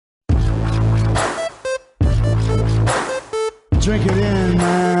Drink it in,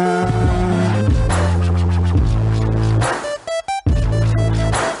 man.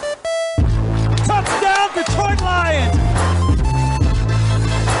 Touchdown, Detroit Lions!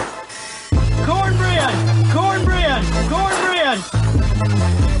 Cornbread! Cornbread! Cornbread!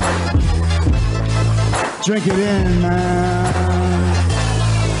 Drink it in, man.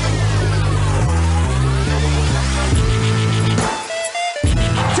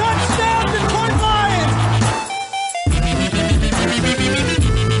 Touchdown, Detroit Lions!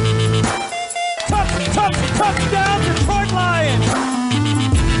 Touchdown, Detroit Lions!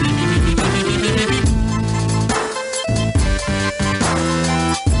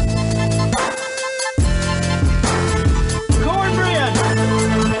 Cornbread!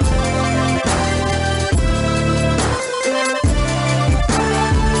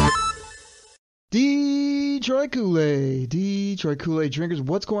 Detroit Kool-Aid drinkers,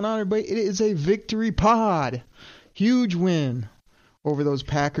 what's going on, everybody? It is a victory pod. Huge win over those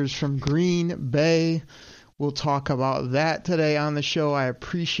Packers from Green Bay. We'll talk about that today on the show. I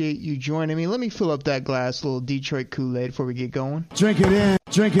appreciate you joining me. Let me fill up that glass, little Detroit Kool-Aid, before we get going. Drink it in,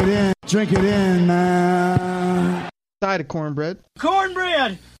 drink it in, drink it in, man. Side of cornbread.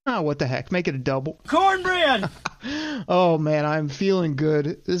 Cornbread! Oh, what the heck? Make it a double. Cornbread! Oh, man, I'm feeling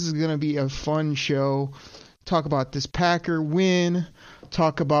good. This is going to be a fun show. Talk about this Packer win.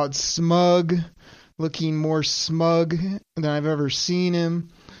 Talk about Smug looking more smug than I've ever seen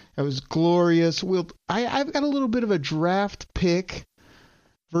him. It was glorious. I've got a little bit of a draft pick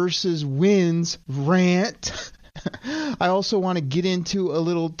versus wins rant. I also want to get into a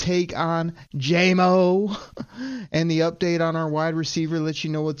little take on J-Mo and the update on our wide receiver, let you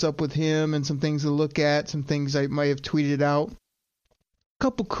know what's up with him and some things to look at, some things I might have tweeted out. A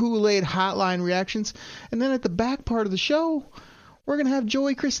couple Kool-Aid hotline reactions. And then at the back part of the show, we're going to have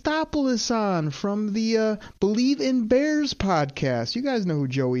Joey Christopoulos on from the Believe in Bears podcast. You guys know who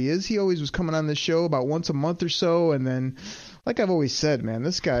Joey is. He always was coming on this show about once a month or so, and then like I've always said, man,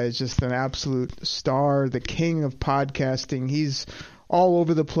 this guy is just an absolute star, the king of podcasting. He's all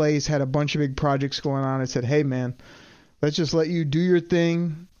over the place, had a bunch of big projects going on. I said, hey, man, let's just let you do your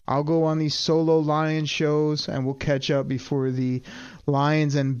thing. I'll go on these solo Lions shows, and we'll catch up before the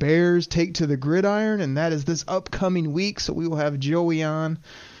Lions and Bears take to the gridiron, and that is this upcoming week. So we will have Joey on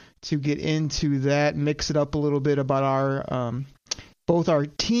to get into that, mix it up a little bit about our both our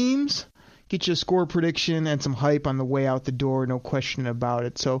teams. Get you a score prediction and some hype on the way out the door, no question about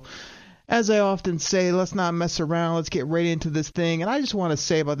it. So, as I often say, let's not mess around. Let's get right into this thing. And I just want to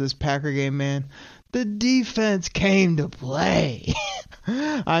say about this Packer game, man, the defense came to play.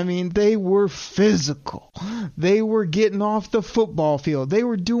 I mean, they were physical. They were getting off the football field. They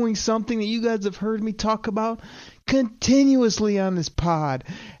were doing something that you guys have heard me talk about continuously on this pod,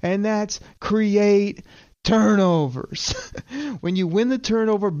 and that's create turnovers. When you win the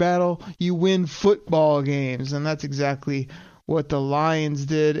turnover battle, you win football games, and that's exactly what the Lions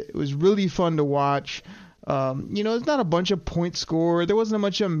did. It was really fun to watch. It's not a bunch of points scored. There wasn't a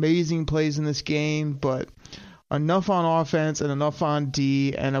bunch of amazing plays in this game, but enough on offense and enough on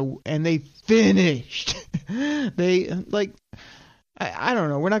D, and they finished. I don't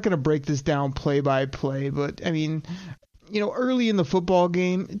know. We're not going to break this down play by play, but I mean, early in the football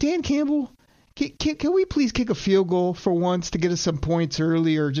game, Dan Campbell, can we please kick a field goal for once to get us some points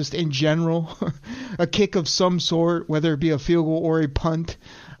early, or just in general, a kick of some sort, whether it be a field goal or a punt?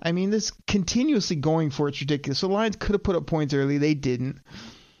 I mean, this continuously going for it's ridiculous. So the Lions could have put up points early. They didn't.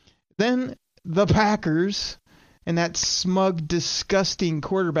 Then the Packers and that smug, disgusting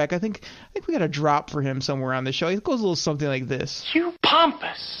quarterback. I think we got a drop for him somewhere on the show. It goes a little something like this. You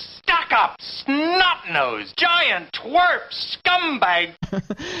pompous, stuck-up, snot-nosed, giant twerp, scumbag.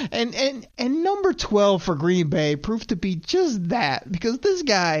 and number 12 for Green Bay proved to be just that, because this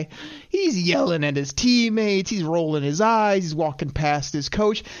guy, he's yelling at his teammates, he's rolling his eyes, he's walking past his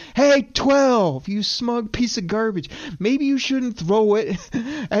coach. Hey, 12, you smug piece of garbage. Maybe you shouldn't throw it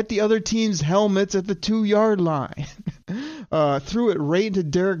at the other team's helmets at the 2-yard line. Threw it right into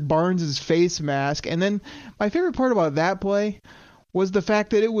Derek Barnes' face mask. And then my favorite part about that play was the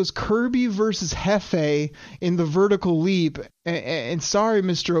fact that it was Kirby versus Hefe in the vertical leap. And sorry,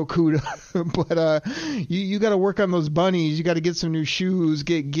 Mr. Okuda, but you got to work on those bunnies. You got to get some new shoes.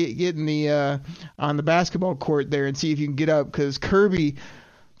 Get in the on the basketball court there and see if you can get up, because Kirby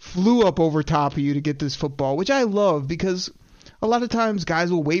flew up over top of you to get this football, which I love, because a lot of times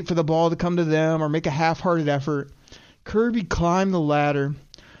guys will wait for the ball to come to them or make a half-hearted effort. Kirby climbed the ladder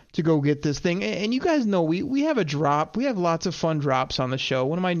to go get this thing. And you guys know we have a drop. We have lots of fun drops on the show.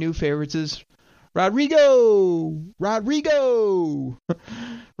 One of my new favorites is Rodrigo.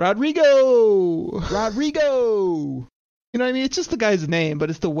 You know what I mean? It's just the guy's name, but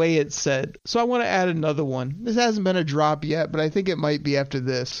it's the way it's said. So I want to add another one. This hasn't been a drop yet, but I think it might be after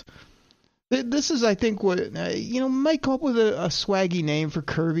this. This is, I think, what, might come up with a swaggy name for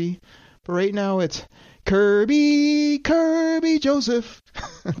Kirby. But right now it's Kirby Joseph.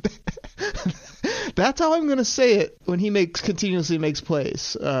 That's how I'm going to say it when he continuously makes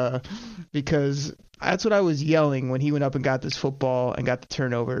plays. Because that's what I was yelling when he went up and got this football and got the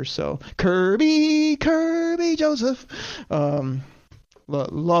turnover. So Kirby Joseph.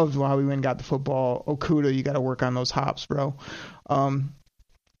 Loved how we went and got the football. Okuda, you got to work on those hops, bro.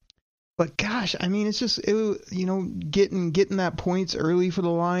 But gosh, I mean, it's just getting that points early for the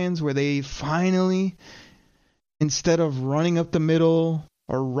Lions where they finally, instead of running up the middle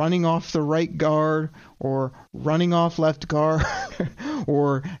or running off the right guard or running off left guard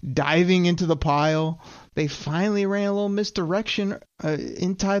or diving into the pile, they finally ran a little misdirection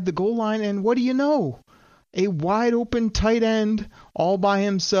inside the goal line. And what do you know? A wide open tight end all by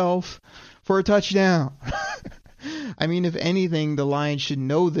himself for a touchdown. I mean, if anything, the Lions should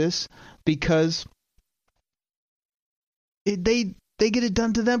know this because they get it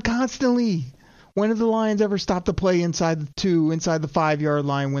done to them constantly. When have the Lions ever stopped the play inside the 5-yard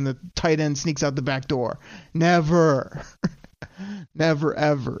line when the tight end sneaks out the back door? Never. Never,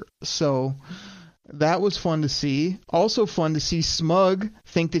 ever. So that was fun to see. Also fun to see Smug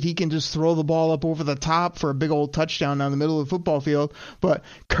think that he can just throw the ball up over the top for a big old touchdown down the middle of the football field. But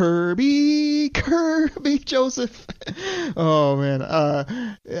Kirby Joseph. Oh,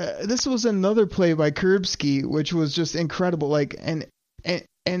 man. This was another play by Kerbsky, which was just incredible. And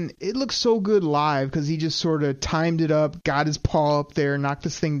it looked so good live because he just sort of timed it up, got his paw up there, knocked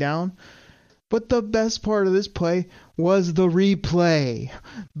this thing down. But the best part of this play was the replay,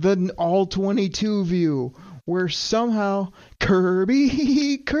 the all-22 view, where somehow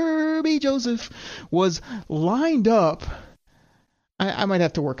Kirby Joseph was lined up. I might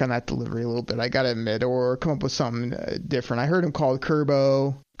have to work on that delivery a little bit, I got to admit, or come up with something different. I heard him called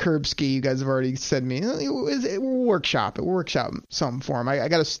Kerbsky. You guys have already said to me, we'll workshop it. We'll workshop something for him. I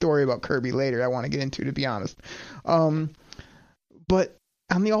got a story about Kirby later I want to get into, to be honest. But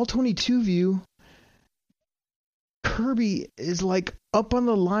on the all-22 view, Kirby is like up on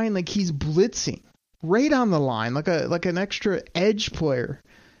the line like he's blitzing. Right on the line, like an extra edge player.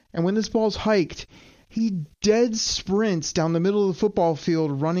 And when this ball's hiked, he dead sprints down the middle of the football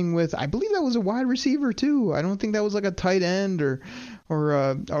field running with, I believe that was a wide receiver too. I don't think that was like a tight end or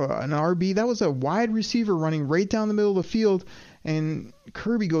an RB. That was a wide receiver running right down the middle of the field. And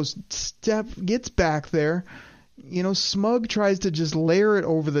Kirby gets back there. Smug tries to just layer it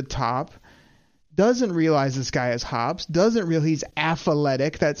over the top. Doesn't realize this guy has hops. Doesn't realize he's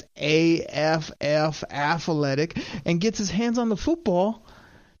athletic. That's AFF, athletic. And gets his hands on the football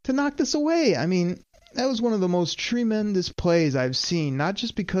to knock this away. I mean, that was one of the most tremendous plays I've seen. Not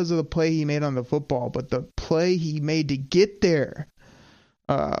just because of the play he made on the football, but the play he made to get there.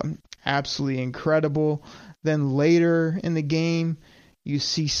 Absolutely incredible. Then later in the game, you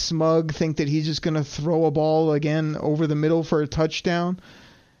see Smug think that he's just going to throw a ball again over the middle for a touchdown.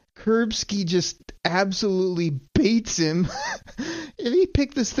 Kerbsky just absolutely baits him. And he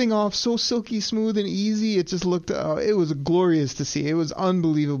picked this thing off so silky smooth and easy. It just looked, it was glorious to see. It was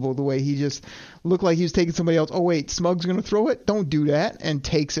unbelievable the way he just looked like he was taking somebody else. Oh, wait, Smug's going to throw it? Don't do that. And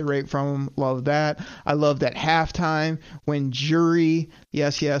takes it right from him. Love that. I love that halftime when Jury,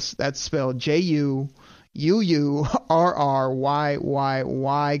 yes, that's spelled Juurry,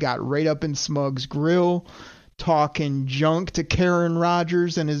 got right up in Smug's grill, talking junk to Karen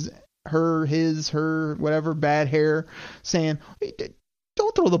Rogers and her whatever bad hair, saying,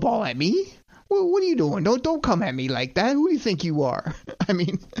 "Don't throw the ball at me. What are you doing? Don't come at me like that. Who do you think you are?" I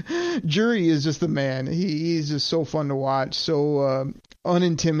mean, Jury is just the man. He's just so fun to watch. So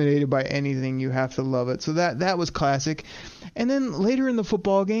unintimidated by anything. You have to love it. So that was classic. And then later in the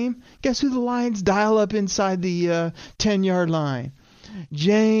football game, guess who the Lions dial up inside the 10-yard line?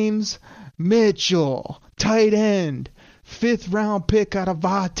 James Mitchell, tight end, 5th round pick out of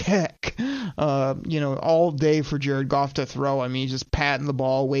Vatech. All day for Jared Goff to throw. I mean, he's just patting the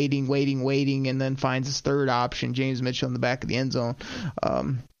ball, waiting, and then finds his third option, James Mitchell, in the back of the end zone.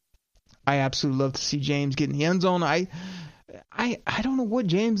 I absolutely love to see James get in the end zone. I don't know what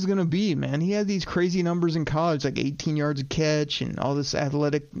James is going to be, man. He had these crazy numbers in college, like 18 yards a catch and all this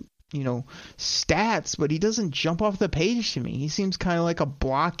athletic, stats, but he doesn't jump off the page to me. He seems kind of like a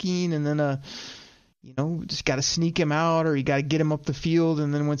blocking and then just got to sneak him out, or you got to get him up the field,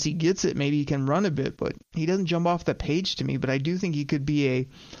 and then once he gets it, maybe he can run a bit, but he doesn't jump off the page to me. But I do think he could be a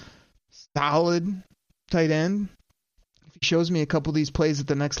solid tight end. If he shows me a couple of these plays at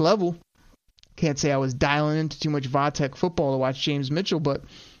the next level, Can't say I was dialing into too much Vatek football to watch James Mitchell, but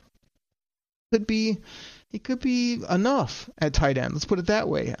it could be enough at tight end. Let's put it that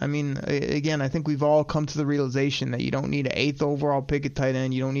way. I mean, again, I think we've all come to the realization that you don't need an 8th overall pick at tight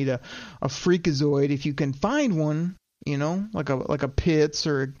end. You don't need a freakazoid. If you can find one, like a Pitts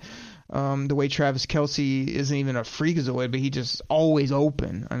or the way Travis Kelce isn't even a freakazoid, but he just always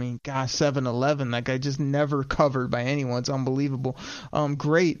open. I mean, gosh, 7-11, that guy just never covered by anyone. It's unbelievable.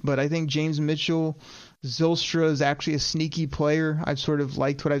 Great, but I think James Mitchell, Zylstra is actually a sneaky player. I've sort of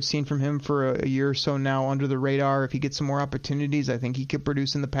liked what I've seen from him for a year or so now under the radar. If he gets some more opportunities, I think he could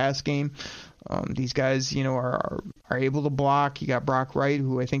produce in the pass game. These guys, are able to block. You got Brock Wright,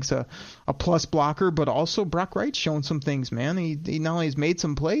 who I think's a plus blocker, but also Brock Wright's shown some things, man. He not only has made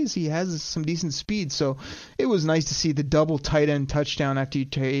some plays, he has some decent speed. So it was nice to see the double tight end touchdown after you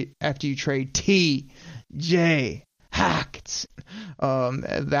trade T.J. Hockenson.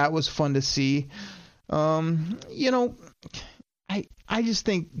 That was fun to see. I just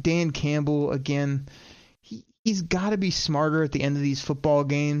think Dan Campbell, again, he's got to be smarter at the end of these football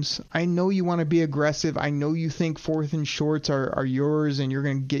games. I know you want to be aggressive. I know you think 4th and shorts are yours and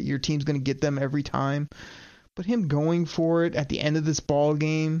your team's going to get them every time. But him going for it at the end of this ball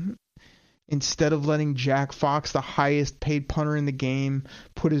game, instead of letting Jack Fox, the highest paid punter in the game,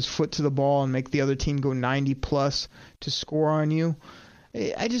 put his foot to the ball and make the other team go 90 plus to score on you,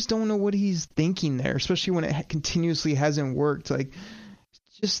 I just don't know what he's thinking there, especially when it continuously hasn't worked. Like,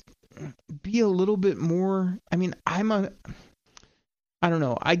 just be a little bit more. I mean, I don't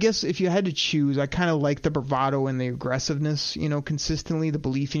know. I guess if you had to choose, I kind of like the bravado and the aggressiveness, consistently, the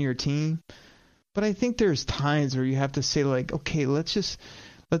belief in your team. But I think there's times where you have to say, like, okay, let's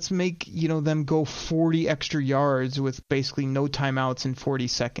make, them go 40 extra yards with basically no timeouts in 40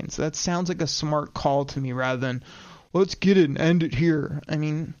 seconds. That sounds like a smart call to me rather than, let's get it and end it here. I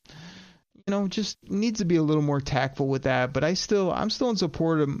mean, just needs to be a little more tactful with that. But I'm still in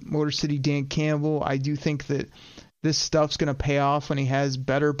support of Motor City Dan Campbell. I do think that this stuff's going to pay off when he has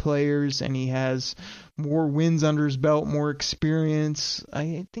better players and he has more wins under his belt, more experience.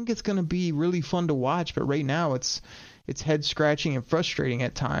 I think it's going to be really fun to watch. But right now it's head scratching and frustrating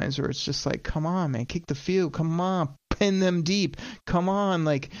at times, where it's just like, come on, man, kick the field. Come on, pin them deep. Come on,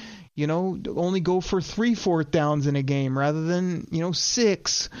 only go for 3 4th downs in a game rather than,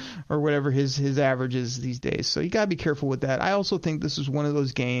 6 or whatever his average is these days. So you got to be careful with that. I also think this is one of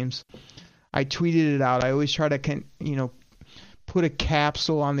those games. I tweeted it out. I always try to, put a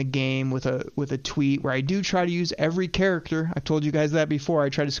capsule on the game with a tweet where I do try to use every character. I've told you guys that before. I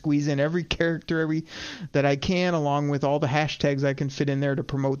try to squeeze in every character that I can, along with all the hashtags I can fit in there to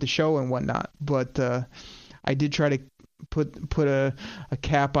promote the show and whatnot. But I did try to put a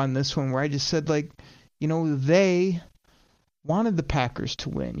cap on this one where I just said, like, they wanted the Packers to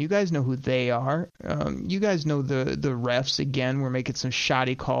win. You guys know who they are. You guys know the refs, again, were making some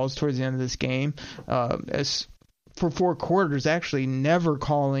shoddy calls towards the end of this game. As for 4 quarters, actually never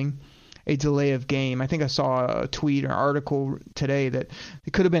calling a delay of game. I think I saw a tweet or article today that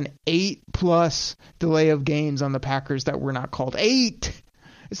it could have been 8+ delay of games on the Packers that were not called. 8!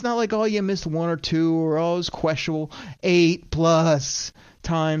 It's not like, you missed 1 or 2 or it was questionable. 8+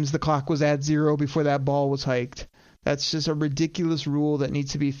 times the clock was at 0 before that ball was hiked. That's just a ridiculous rule that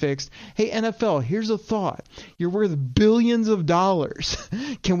needs to be fixed. Hey, NFL, here's a thought. You're worth billions of dollars.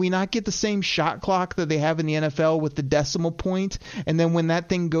 Can we not get the same shot clock that they have in the NFL with the decimal point? And then when that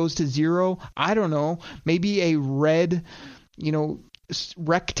thing goes to 0, I don't know, maybe a red,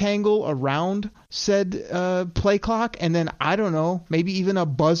 rectangle around said play clock, and then I don't know, maybe even a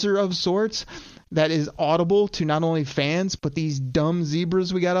buzzer of sorts that is audible to not only fans but these dumb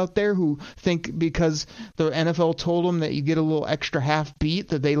zebras we got out there who think because the NFL told them that you get a little extra half beat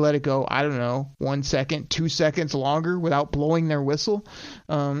that they let it go, I don't know, 1 second, 2 seconds longer without blowing their whistle.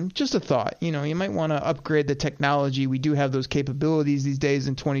 Just a thought. You might want to upgrade the technology. We do have those capabilities these days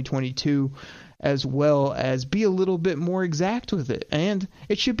in 2022, as well as be a little bit more exact with it. And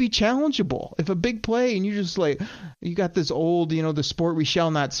it should be challengeable. If a big play and you just you got this old, the sport we shall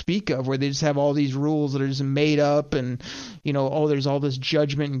not speak of, where they just have all these rules that are just made up and, there's all this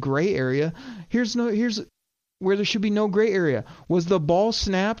judgment and gray area. Here's where there should be no gray area. Was the ball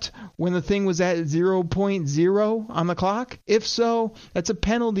snapped when the thing was at 0.0 on the clock? If so, that's a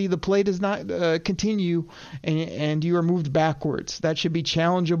penalty. The play does not continue and you are moved backwards. That should be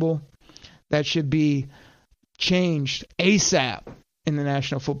challengeable. That should be changed ASAP in the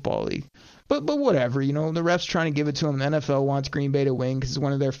National Football League. But whatever, the ref's trying to give it to them. The NFL wants Green Bay to win because it's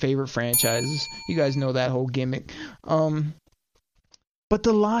one of their favorite franchises. You guys know that whole gimmick. But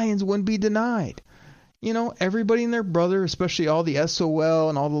the Lions wouldn't be denied. everybody and their brother, especially all the SOL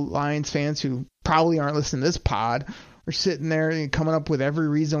and all the Lions fans who probably aren't listening to this pod, are sitting there and coming up with every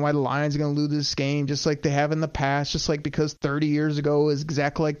reason why the Lions are going to lose this game, just like they have in the past, just like because 30 years ago is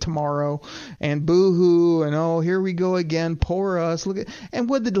exactly like tomorrow, and boo-hoo, and oh, here we go again, poor us. And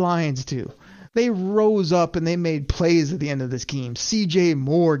what did the Lions do? They rose up and they made plays at the end of this game. C.J.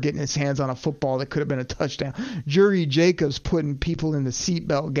 Moore getting his hands on a football that could have been a touchdown. Jury Jacobs putting people in the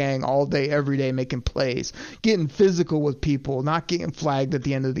seatbelt gang all day, every day, making plays. Getting physical with people, not getting flagged at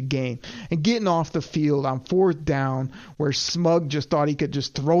the end of the game. And getting off the field on 4th down where Smug just thought he could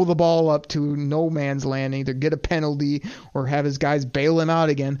just throw the ball up to no man's land, either get a penalty or have his guys bail him out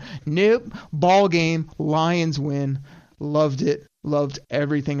again. Nope. Ball game. Lions win. Loved it. Loved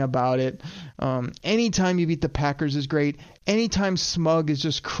everything about it. Anytime you beat the Packers is great. Anytime Smug is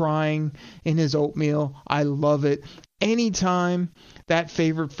just crying in his oatmeal, I love it. Anytime that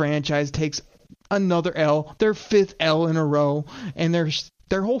favorite franchise takes another L, their 5th L in a row, and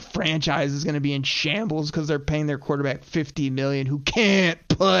their whole franchise is going to be in shambles because they're paying their quarterback $50 million who can't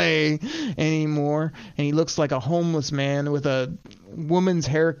play anymore, and he looks like a homeless man with a woman's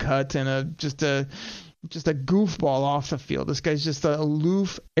haircut and just a goofball off the field. This guy's just an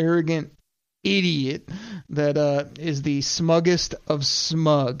aloof, arrogant idiot that is the smuggest of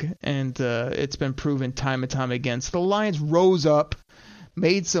smug, and it's been proven time and time again. So the Lions rose up,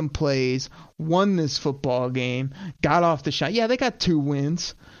 made some plays, won this football game, got off the shot. Yeah, they got 2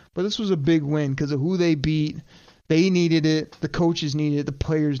 wins, but this was a big win because of who they beat. They needed it. The coaches needed it. The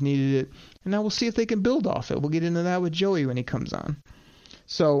players needed it. And now we'll see if they can build off it. We'll get into that with Joey when he comes on.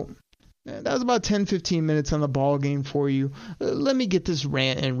 So that was about 10-15 minutes on the ball game for you. Let me get this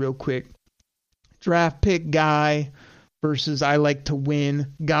rant in real quick. Draft pick guy versus I like to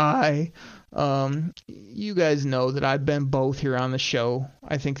win guy. You guys know that I've been both here on the show.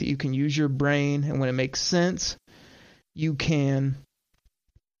 I think that you can use your brain, and when it makes sense, you can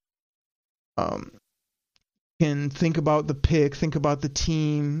think about the pick, think about the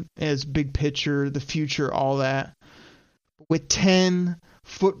team as big picture, the future, all that. With 10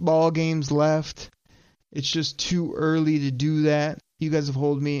 football games left, it's just too early to do that. You guys have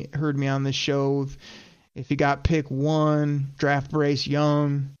heard me on this show. If you got pick 1, draft Bryce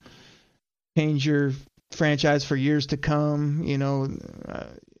Young, change your franchise for years to come.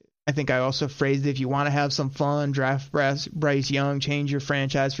 I think I also phrased it, if you want to have some fun, draft Bryce Young, change your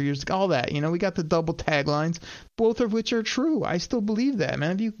franchise for years to come. All that. We got the double taglines, both of which are true. I still believe that,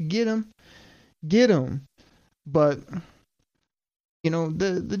 man. If you can get them, get them. But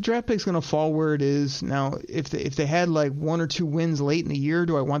the draft pick's going to fall where it is. Now, if they had like 1 or 2 wins late in the year,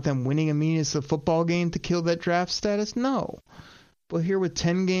 do I want them winning immediately as a football game to kill that draft status? No. But here with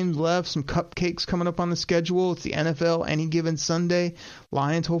 10 games left, some cupcakes coming up on the schedule, it's the NFL any given Sunday.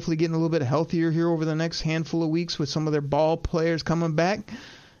 Lions hopefully getting a little bit healthier here over the next handful of weeks with some of their ball players coming back.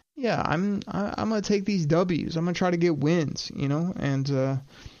 Yeah, I'm going to take these W's. I'm going to try to get wins, and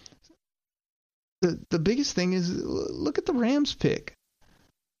the biggest thing is look at the Rams pick.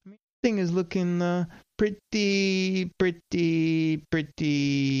 Thing is looking pretty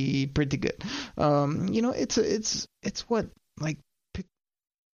good. It's what, like pick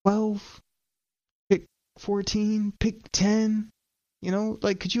 12, pick 14, pick 10.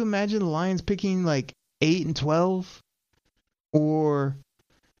 Could you imagine the Lions picking like 8 and 12, or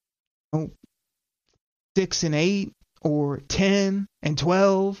 6 and 8, or 10 and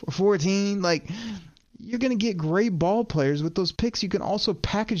 12, or 14? You're going to get great ball players with those picks. You can also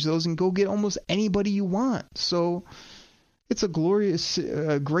package those and go get almost anybody you want. So it's a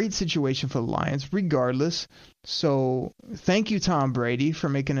great situation for the Lions regardless. So thank you, Tom Brady, for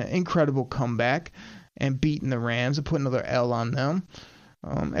making an incredible comeback and beating the Rams and putting another L on them.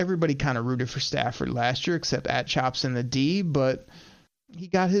 Everybody kind of rooted for Stafford last year except at Chops in the D, but he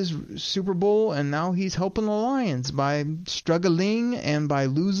got his Super Bowl, and now he's helping the Lions by struggling and by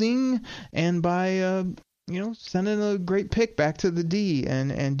losing and by, sending a great pick back to the D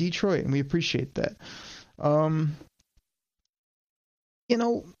and Detroit, and we appreciate that.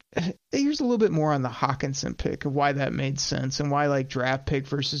 Here's a little bit more on the Hockenson pick of why that made sense and why, draft pick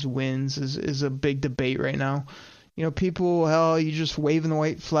versus wins is a big debate right now. People, you just waving the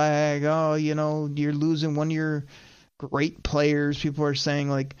white flag. Oh, you're losing one of your great players. People are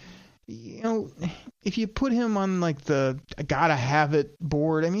saying if you put him on the gotta have it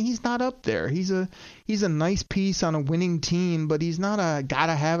board, he's not up there. He's a nice piece on a winning team, but he's not a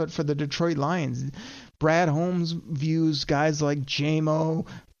gotta have it for the Detroit Lions. Brad Holmes views guys like J-Mo,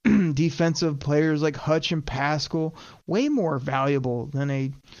 defensive players like Hutch and Pascal, way more valuable than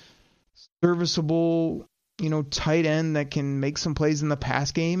a serviceable, tight end that can make some plays in the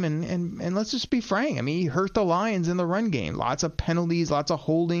pass game. And let's just be frank. I mean, he hurt the Lions in the run game. Lots of penalties, lots of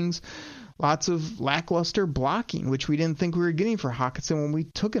holdings, lots of lackluster blocking, which we didn't think we were getting for Hockenson when we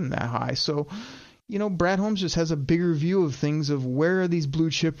took him that high. So, Brad Holmes just has a bigger view of things, of where are these blue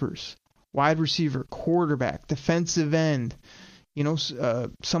chippers, wide receiver, quarterback, defensive end,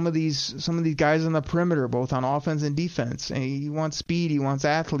 some of these guys on the perimeter, both on offense and defense. And he wants speed, he wants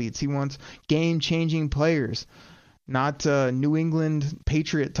athletes, he wants game-changing players, not New England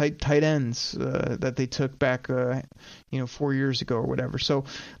Patriot type tight ends that they took back 4 years ago or whatever. So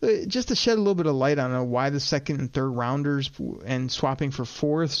just to shed a little bit of light on why the second and third rounders and swapping for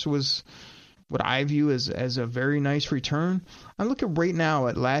fourths was what I view as a very nice return. I'm looking right now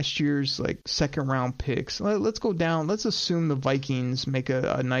at last year's second round picks. Let's go down. Let's assume the Vikings make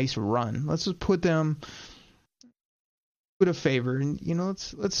a nice run. Let's just put them a favor, and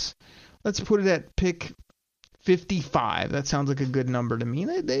let's put it at pick 55. That sounds like a good number to me.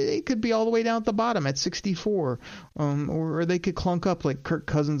 They could be all the way down at the bottom at 64, or they could clunk up like Kirk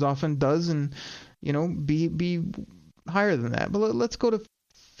Cousins often does, and be higher than that. But let's go to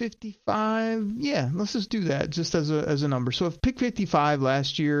 55. Yeah, let's just do that just as a number. So if pick 55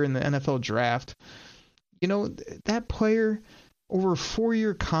 last year in the NFL draft, that player over a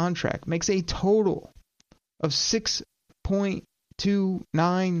 4-year contract makes a total of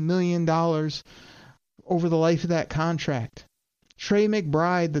 $6.29 million over the life of that contract. Trey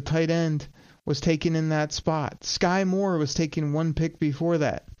McBride, the tight end, was taken in that spot. Sky Moore was taken one pick before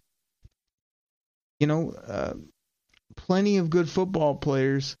that. Plenty of good football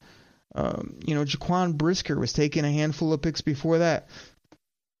players. Jaquan Brisker was taking a handful of picks before that.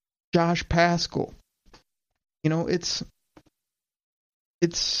 Josh Paschal. It's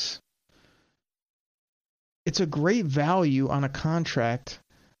a great value on a contract.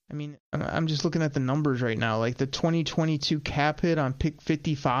 I mean, I'm just looking at the numbers right now. Like the 2022 cap hit on pick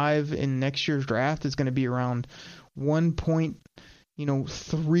 55 in next year's draft is going to be around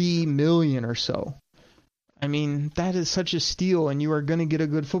 1.3 million or so. I mean, that is such a steal, and you are going to get a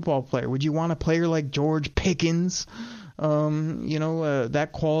good football player. Would you want a player like George Pickens? That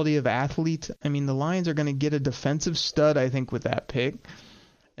quality of athlete. I mean, the Lions are going to get a defensive stud, I think, with that pick.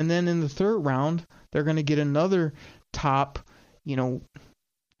 And then in the third round, they're going to get another top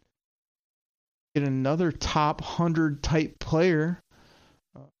 100 type player.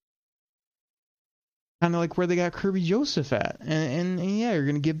 Kind of like where they got Kirby Joseph at. And yeah, you're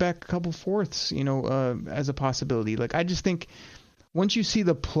going to get back a couple fourths, as a possibility. I just think once you see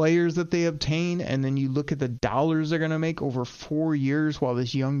the players that they obtain and then you look at the dollars they're going to make over 4 years while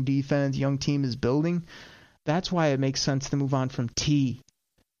this young team is building, that's why it makes sense to move on from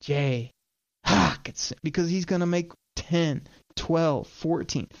T.J. Hockenson, because he's going to make 10, 12,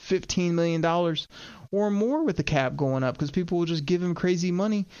 14, $15 million or more with the cap going up, because people will just give him crazy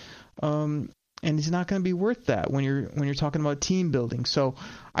money. And he's not going to be worth that when you're talking about team building. So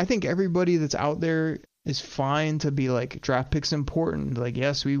I think everybody that's out there is fine to be draft picks important.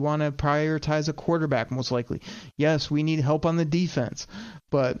 Yes, we want to prioritize a quarterback most likely. Yes, we need help on the defense.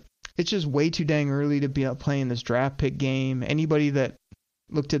 But it's just way too dang early to be out playing this draft pick game. Anybody that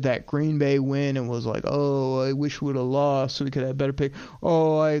looked at that Green Bay win and was like, oh, I wish we would have lost so we could have a better pick.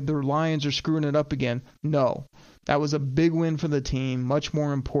 Oh, the Lions are screwing it up again. No. That was a big win for the team, much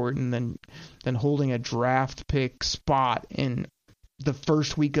more important than holding a draft pick spot in the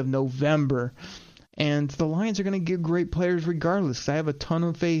first week of November. And the Lions are going to get great players regardless. I have a ton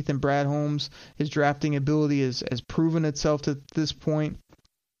of faith in Brad Holmes. His drafting ability has proven itself to this point,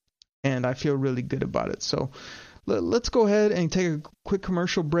 and I feel really good about it. So let's go ahead and take a quick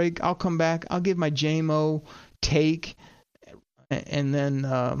commercial break. I'll come back. I'll give my JMO take. And then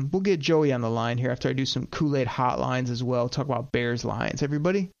we'll get Joey on the line here after I do some Kool-Aid hotlines as well. Talk about Bears Lions.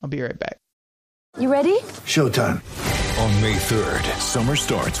 Everybody, I'll be right back. You ready? Showtime. On May 3rd, summer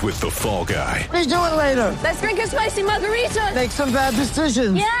starts with The Fall Guy. Let's do it later. Let's drink a spicy margarita. Make some bad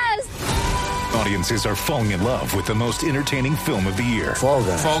decisions. Yes. Audiences are falling in love with the most entertaining film of the year. Fall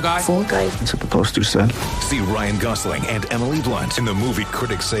Guy. Fall Guy? Fall guy. That's what the poster said. See Ryan Gosling and Emily Blunt in the movie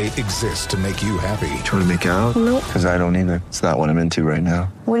critics say exists to make you happy. Trying to make it out? Nope. Because I don't either. It's not what I'm into right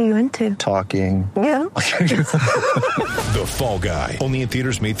now. What are you into? Talking. Yeah. The Fall Guy. Only in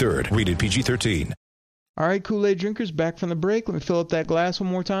theaters May 3rd. Rated PG-13. All right, Kool-Aid drinkers, back from the break. Let me fill up that glass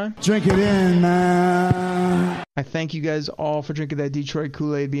one more time. Drink it in, man. I thank you guys all for drinking that Detroit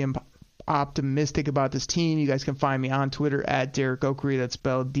Kool-Aid, being optimistic about this team. You guys can find me on Twitter at Derek Okrie. That's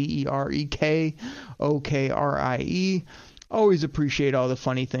spelled DerekOkrie. always appreciate all the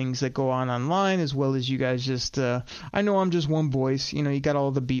funny things that go on online, as well as you guys just, I know I'm just one voice. You know, you got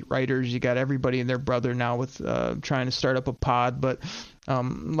all the beat writers, you got everybody and their brother now with trying to start up a pod, but a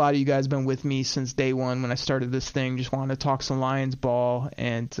lot of you guys have been with me since day one when I started this thing, just wanted to talk some Lions ball,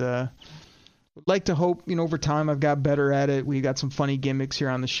 and would like to hope, you know, over time I've got better at it. We got some funny gimmicks here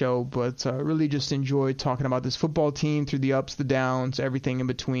on the show, but really just enjoyed talking about this football team through the ups, the downs, everything in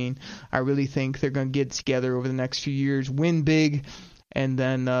between. I really think they're going to get together over the next few years, win big, and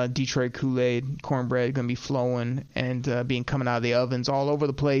then Detroit Kool-Aid, cornbread going to be flowing and being coming out of the ovens all over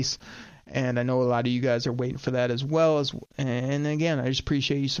the place. And I know a lot of you guys are waiting for that as well. And again, I just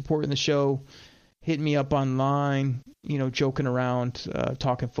appreciate you supporting the show, hitting me up online, you know, joking around,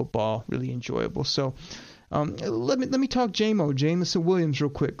 talking football, really enjoyable. So let me talk Jameson Williams real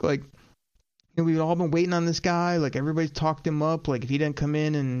quick. Like, you know, we've all been waiting on this guy. Like, everybody's talked him up. Like, if he didn't come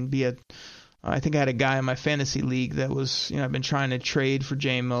in and be I think I had a guy in my fantasy league that was, you know, I've been trying to trade for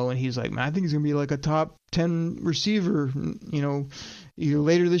J-Mo, and he's like, man, I think he's going to be like a top 10 receiver, you know, either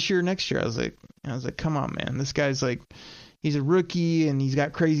later this year or next year. I was like, come on, man. This guy's like, he's a rookie and he's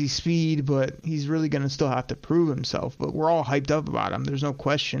got crazy speed, but he's really going to still have to prove himself. But we're all hyped up about him. There's no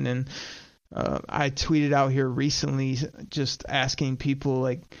question. And I tweeted out here recently just asking people,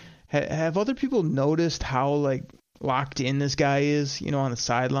 like, have other people noticed how, like, locked in this guy is, you know, on the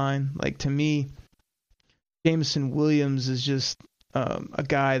sideline? Like, to me, Jameson Williams is just a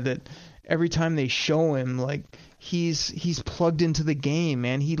guy that every time they show him, like, he's plugged into the game,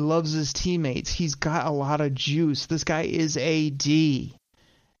 man. He loves his teammates. He's got a lot of juice. This guy is a D-A-W-G.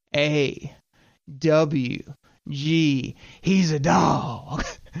 He's a dog.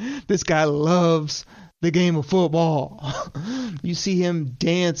 This guy loves the game of football. You see him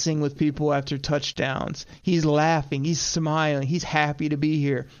dancing with people after touchdowns. He's laughing. He's smiling. He's happy to be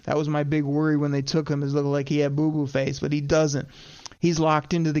here. That was my big worry when they took him. It looked like he had boo-boo face, but he doesn't. He's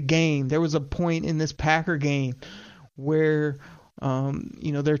locked into the game. There was a point in this Packer game where,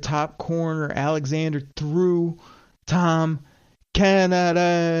 you know, their top corner, Alexander, threw Tom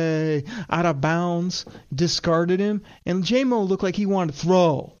Kennedy out of bounds, discarded him, and J-Mo looked like he wanted to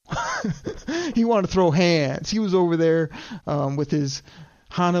throw. He wanted to throw hands. He was over there with his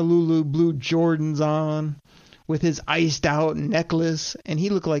Honolulu blue Jordans on, with his iced out necklace, and he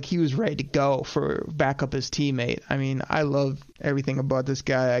looked like he was ready to go for back up his teammate. I mean, I love everything about this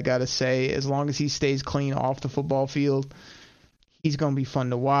guy, I gotta say. As long as he stays clean off the football field, he's gonna be fun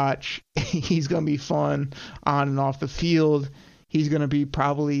to watch. He's gonna be fun on and off the field. He's gonna be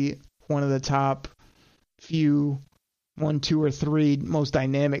probably one of the top few 1, 2, or 3 most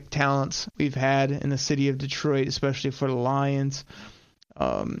dynamic talents we've had in the city of Detroit, especially for the Lions.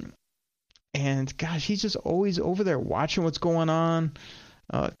 And gosh, he's just always over there watching what's going on.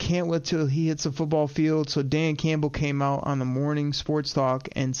 Can't wait till he hits the football field. So Dan Campbell came out on the morning sports talk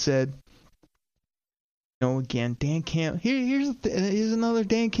and said, you know, again, Dan Campbell. Here's another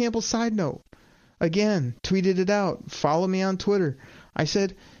Dan Campbell side note. Again, tweeted it out. Follow me on Twitter. I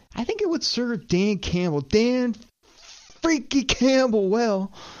said, I think it would serve Dan Freaky Campbell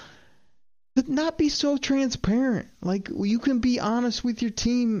well to not be so transparent. Like, you can be honest with your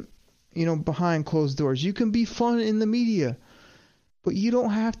team, you know, behind closed doors. You can be fun in the media, but you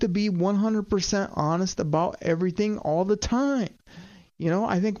don't have to be 100% honest about everything all the time. You know,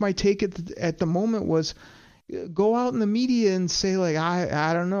 I think my take at the moment was go out in the media and say, like,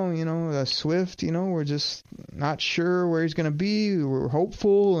 I don't know, you know, Swift, you know, we're just not sure where he's going to be. We're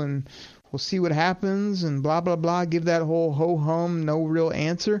hopeful and we'll see what happens and blah, blah, blah. Give that whole ho-hum, no real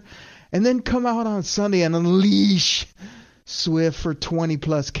answer. And then come out on Sunday and unleash Swift for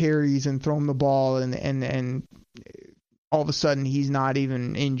 20-plus carries and throw him the ball and all of a sudden he's not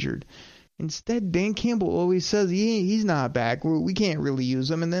even injured. Instead, Dan Campbell always says he's not back. We can't really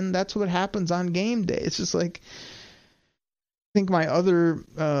use him. And then that's what happens on game day. It's just like, I think my other,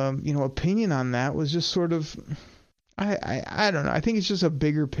 opinion on that was just sort of, I don't know. I think it's just a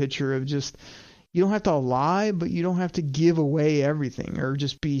bigger picture of just, you don't have to lie, but you don't have to give away everything or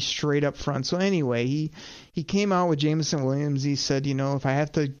just be straight up front. So anyway, he came out with Jameson Williams. He said, you know, if I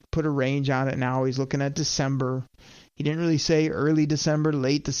have to put a range on it now, he's looking at December. He didn't really say early December,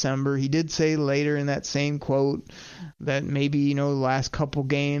 late December. He did say later in that same quote that maybe, you know, the last couple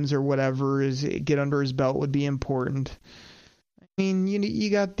games or whatever is get under his belt would be important. I mean, you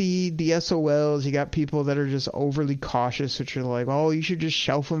got the SOLs, you got people that are just overly cautious, which are like, oh, you should just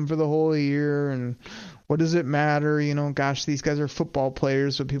shelf him for the whole year, and what does it matter? You know, gosh, these guys are football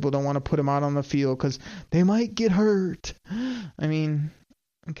players, so people don't want to put them out on the field because they might get hurt. I mean,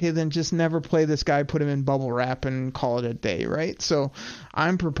 okay, then just never play this guy, put him in bubble wrap and call it a day, right? So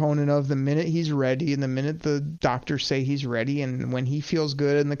I'm proponent of the minute he's ready and the minute the doctors say he's ready and when he feels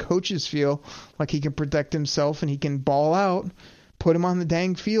good and the coaches feel like he can protect himself and he can ball out, put him on the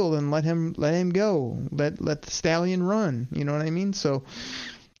dang field and let him go. Let the stallion run. You know what I mean? So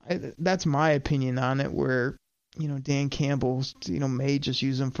that's my opinion on it, where Dan Campbell, may just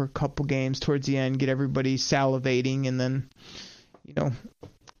use him for a couple games towards the end, get everybody salivating, and then,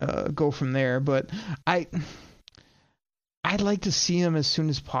 go from there. But I'd like to see him as soon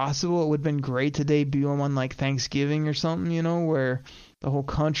as possible. It would have been great to debut him on like Thanksgiving or something, where the whole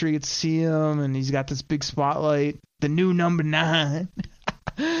country gets to see him and he's got this big spotlight, the new number 9.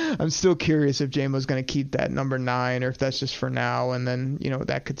 I'm still curious if J-Mo's going to keep that number 9 or if that's just for now, and then,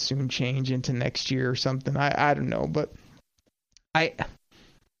 that could soon change into next year or something. I don't know, but I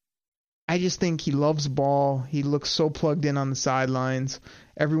just think he loves ball. He looks so plugged in on the sidelines.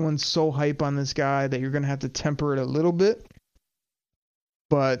 Everyone's so hype on this guy that you're going to have to temper it a little bit.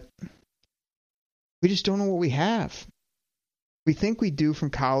 But we just don't know what we have. We think we do from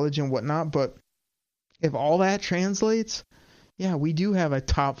college and whatnot, but if all that translates, yeah, we do have a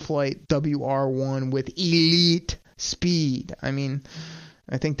top flight WR1 with elite speed. I mean,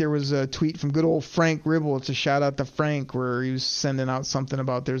 I think there was a tweet from good old Frank Ribble. It's a shout out to Frank, where he was sending out something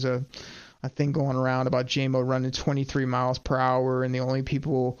about there's a thing going around about J-Mo running 23 miles per hour, and the only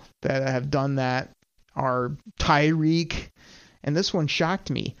people that have done that are Tyreek, and this one shocked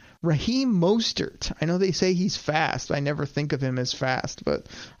me, Raheem Mostert. I know they say he's fast. I never think of him as fast, but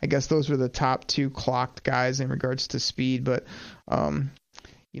I guess those were the top 2 clocked guys in regards to speed. But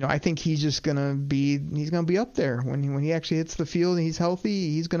I think he's just gonna be up there when he actually hits the field and he's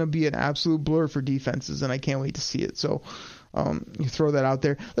healthy. He's gonna be an absolute blur for defenses, and I can't wait to see it. So you throw that out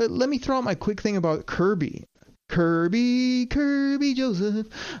there. Let me throw out my quick thing about Kirby Joseph.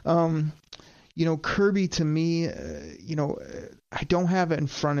 Kirby, to me, I don't have it in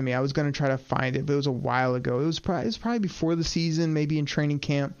front of me. I was going to try to find it, but it was a while ago. It was probably before the season, maybe in training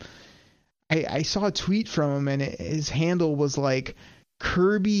camp. I saw a tweet from him, and his handle was like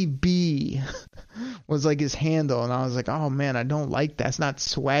Kirby B was like his handle, and I was like, oh man, I don't like that. It's not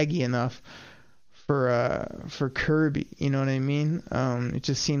swaggy enough for Kirby. You know what I mean? It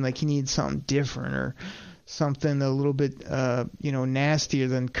just seemed like he needed something different or something a little bit nastier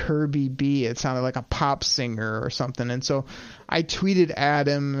than Kirby B. It sounded like a pop singer or something. And so I tweeted at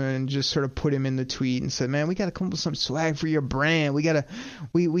him and just sort of put him in the tweet and said, man, we got to come up with some swag for your brand.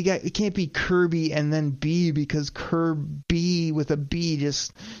 It can't be Kirby and then B, because Kirby with a B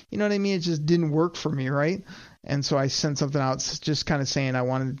just, you know what I mean? It just didn't work for me, right? And so I sent something out just kind of saying I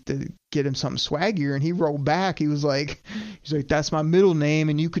wanted to get him something swaggier, and he wrote back. He was like, that's my middle name,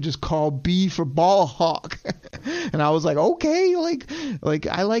 and you could just call B for Ball Hawk. And I was like, okay, like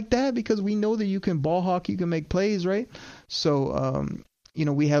I like that, because we know that you can ball hawk, you can make plays, right? So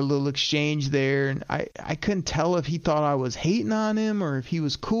we had a little exchange there, and I couldn't tell if he thought I was hating on him or if he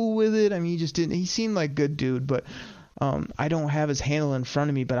was cool with it. I mean, he seemed like a good dude, but I don't have his handle in front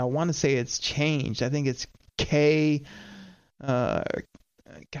of me, but I want to say it's changed. I think it's K, I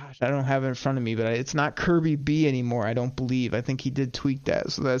don't have it in front of me, but it's not Kirby B anymore, I don't believe. I think he did tweak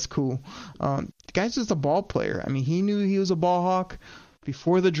that, so that's cool. The guy's just a ball player. I mean, he knew he was a ball hawk.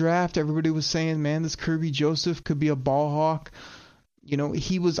 Before the draft, everybody was saying, man, this Kirby Joseph could be a ball hawk.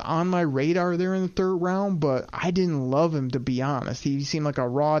 He was on my radar there in the 3rd round, but I didn't love him, to be honest. He seemed like a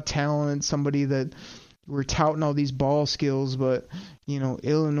raw talent, somebody that we're touting all these ball skills, but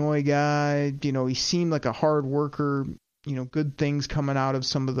Illinois guy, he seemed like a hard worker, good things coming out of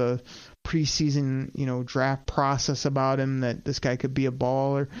some of the preseason, draft process about him, that this guy could be a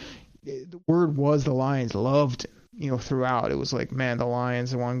baller. The word was the Lions loved him, throughout. It was like, man, the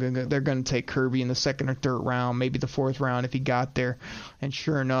Lions, they're going to take Kirby in the 2nd or 3rd round, maybe the 4th round if he got there. And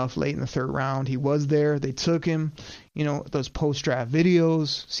sure enough, late in the 3rd round, he was there. They took him. Those post-draft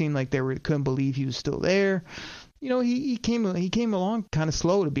videos seemed like couldn't believe he was still there. He came along kind of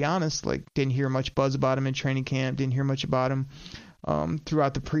slow, to be honest. Like, didn't hear much buzz about him in training camp. Didn't hear much about him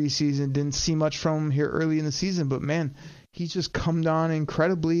throughout the preseason. Didn't see much from him here early in the season. But man, he's just come on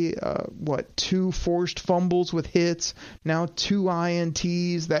incredibly. 2 forced fumbles with hits, now 2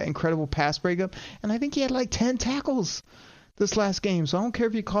 INTs, that incredible pass breakup, and I think he had like 10 tackles this last game. So I don't care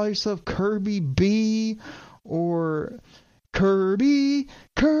if you call yourself Kirby B or Kirby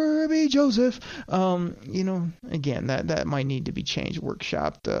Joseph. Again, that might need to be changed,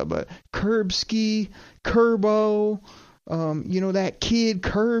 workshopped. But Curbsky, Curbo, that kid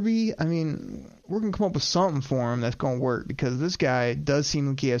Kirby. I mean, gonna come up with something for him that's gonna work, because this guy does seem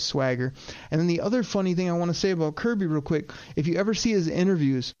like he has swagger. And then the other funny thing I want to say about Kirby real quick, if you ever see his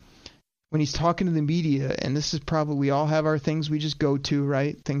interviews when he's talking to the media, and this is probably, we all have our things we just go to,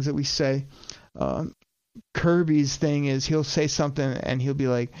 right? Things that we say. Kirby's thing is he'll say something and he'll be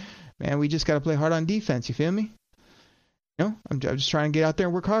like, man, we just got to play hard on defense. You feel me? You know, I'm just trying to get out there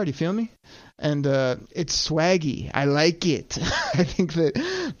and work hard. You feel me? And it's swaggy. I like it. I think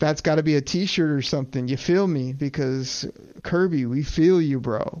that's got to be a T-shirt or something. You feel me? Because Kirby, we feel you,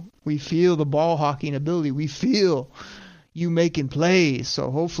 bro. We feel the ball hawking ability. We feel you making plays.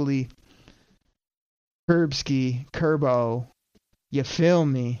 So hopefully, Kerbo, you feel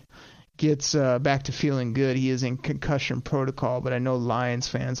me, gets back to feeling good. He is in concussion protocol, but I know Lions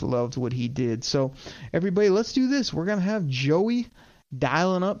fans loved what he did. So everybody, let's do this. We're going to have Joey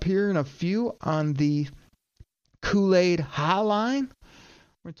dialing up here in a few on the Kool-Aid hotline.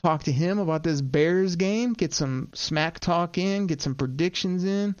 We're going to talk to him about this Bears game, get some smack talk in, get some predictions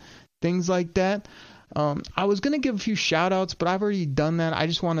in, things like that. I was going to give a few shout-outs, but I've already done that. I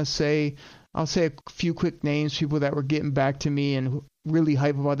just want to say, I'll say a few quick names, people that were getting back to me and really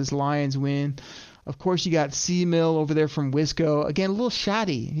hype about this Lions win. Of course, you got C-Mill over there from Wisco. Again, a little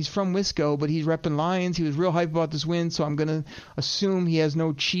shoddy. He's from Wisco, but he's repping Lions. He was real hype about this win, so I'm going to assume he has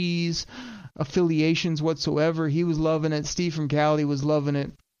no cheese affiliations whatsoever. He was loving it. Steve from Cali was loving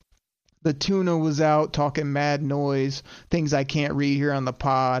it. The Tuna was out talking mad noise, things I can't read here on the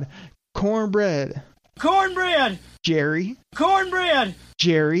pod. Cornbread. Jerry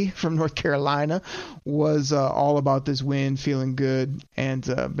from North Carolina was all about this win, feeling good, and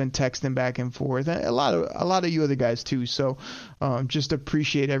been texting back and forth. A lot of you other guys too. So just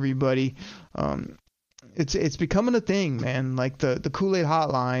appreciate everybody. It's becoming a thing, man. Like the Kool-Aid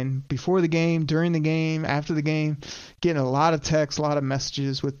hotline before the game, during the game, after the game, getting a lot of texts, a lot of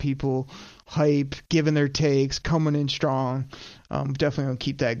messages with people hype, giving their takes, coming in strong. Definitely going to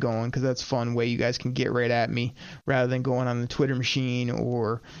keep that going because that's a fun way you guys can get right at me rather than going on the Twitter machine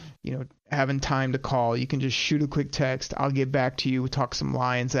or, having time to call. You can just shoot a quick text. I'll get back to you. We'll talk some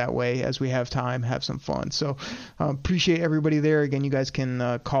Lions that way as we have time, have some fun. So appreciate everybody there. Again, you guys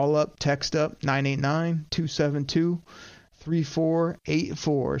can call up, text up,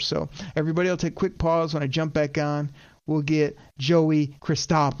 989-272-3484. So everybody, I'll take a quick pause. When I jump back on, we'll get Joey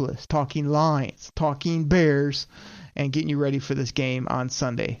Christopoulos talking Lions, talking Bears, and getting you ready for this game on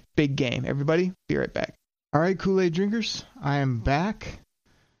Sunday. Big game. Everybody, be right back. All right, Kool-Aid drinkers, I am back.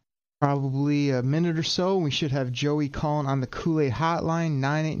 Probably a minute or so. We should have Joey calling on the Kool-Aid hotline,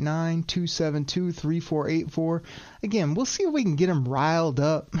 989-272-3484. Again, we'll see if we can get him riled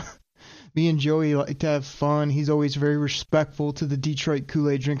up. Me and Joey like to have fun. He's always very respectful to the Detroit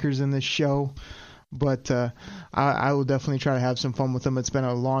Kool-Aid drinkers in this show. But I will definitely try to have some fun with him. It's been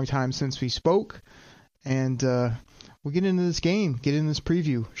a long time since we spoke. And we'll get into this game, get in this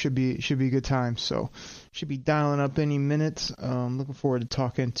preview. Should be a good time. So should be dialing up any minute. Looking forward to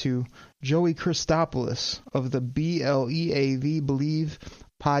talking to Joey Christopoulos of the BLEAV Believe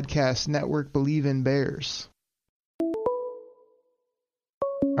Podcast Network, Believe in Bears.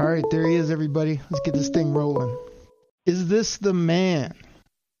 All right, there he is, everybody. Let's get this thing rolling. Is this the man,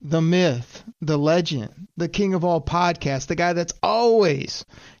 the myth, the legend, the king of all podcasts, the guy that's always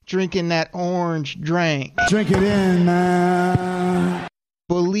drinking that orange drink? Drink it in, man.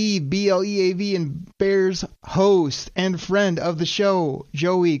 Believe, BLEAV and Bears host and friend of the show,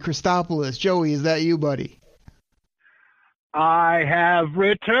 Joey Christopoulos. Joey, is that you, buddy? I have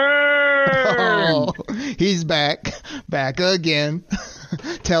returned. Oh, he's back again.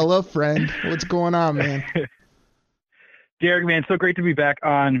 Tell a friend. What's going on, man? Derek, man, so great to be back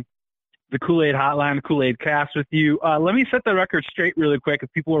on the Kool-Aid hotline, the Kool-Aid cast with you. Let me set the record straight really quick.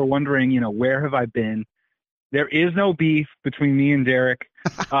 If people are wondering, where have I been? There is no beef between me and Derek.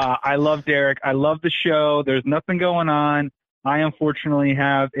 I love Derek. I love the show. There's nothing going on. I unfortunately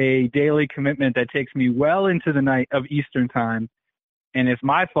have a daily commitment that takes me well into the night of Eastern time, and it's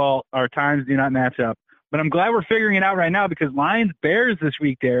my fault. Our times do not match up. But I'm glad we're figuring it out right now because Lions Bears this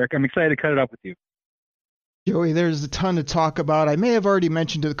week, Derek. I'm excited to cut it up with you. Joey, there's a ton to talk about. I may have already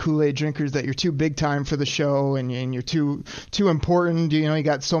mentioned to the Kool-Aid drinkers that you're too big time for the show and you're too important. You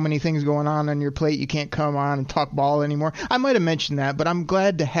got so many things going on your plate. You can't come on and talk ball anymore. I might have mentioned that, but I'm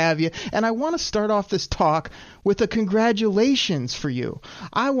glad to have you. And I want to start off this talk with a congratulations for you.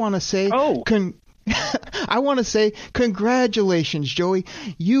 I want to say congratulations, Joey.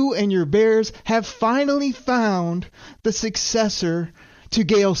 You and your Bears have finally found the successor to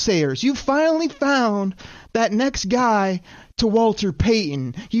Gale Sayers. You finally found that next guy to Walter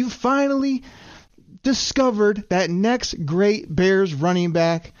Payton. You finally discovered that next great Bears running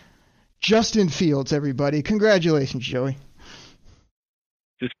back. Justin Fields, everybody. Congratulations, Joey.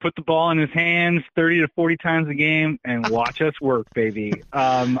 Just put the ball in his hands 30 to 40 times a game and watch us work, baby.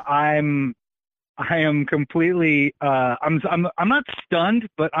 I am completely I'm not stunned,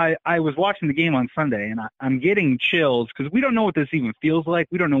 but I was watching the game on Sunday and I'm getting chills because we don't know what this even feels like.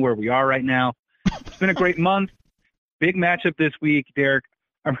 We don't know where we are right now. It's been a great month. Big matchup this week, Derek.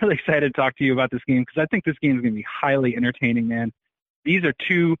 I'm really excited to talk to you about this game because I think this game is going to be highly entertaining, man. These are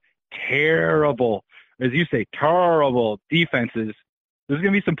two terrible, as you say, terrible defenses. There's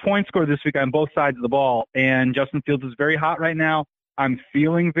going to be some points scored this week on both sides of the ball, and Justin Fields is very hot right now. I'm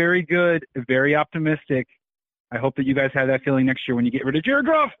feeling very good, very optimistic. I hope that you guys have that feeling next year when you get rid of Jared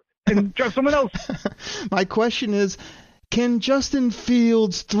Goff and draft someone else. My question is, can Justin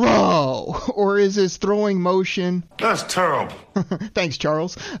Fields throw, or is his throwing motion? That's terrible. Thanks,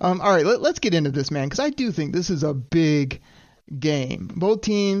 Charles. All right, let's get into this, man, because I do think this is a big game. Both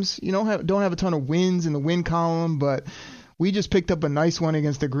teams, don't have a ton of wins in the win column, but we just picked up a nice one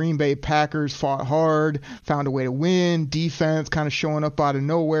against the Green Bay Packers, fought hard, found a way to win, defense kind of showing up out of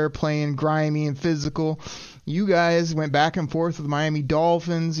nowhere, playing grimy and physical. You guys went back and forth with the Miami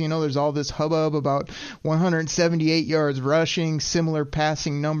Dolphins. There's all this hubbub about 178 yards rushing, similar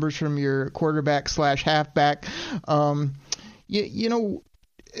passing numbers from your quarterback / halfback.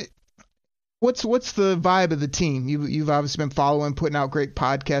 What's the vibe of the team? You've obviously been following, putting out great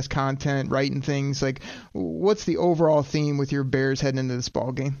podcast content, writing things. Like, what's the overall theme with your Bears heading into this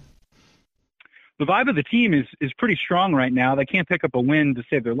ball game? The vibe of the team is pretty strong right now. They can't pick up a win to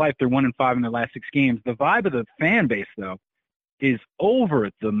save their life. They're 1-5 in their last 6 games. The vibe of the fan base, though, is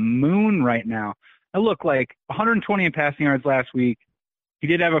over the moon right now. I look like 120 in passing yards last week. He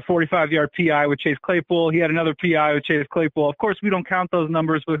did have a 45-yard PI with Chase Claypool. He had another PI with Chase Claypool. Of course, we don't count those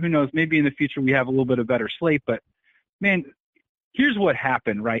numbers, but who knows? Maybe in the future we have a little bit of better slate. But, man, here's what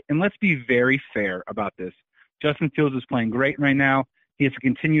happened, right? And let's be very fair about this. Justin Fields is playing great right now. He has to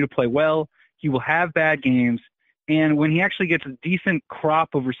continue to play well. He will have bad games. And when he actually gets a decent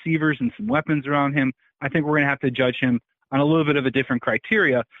crop of receivers and some weapons around him, I think we're going to have to judge him on a little bit of a different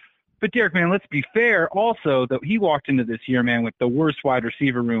criteria. But, Derek, man, let's be fair also that he walked into this year, man, with the worst wide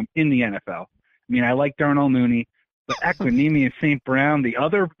receiver room in the NFL. I mean, I like Darnell Mooney, but Equinemi and St. Brown, the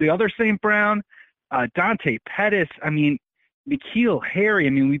other St. Brown, Dante Pettis, I mean, N'Keal Harry.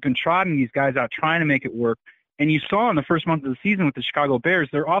 I mean, we've been trotting these guys out trying to make it work. And you saw in the first month of the season with the Chicago Bears,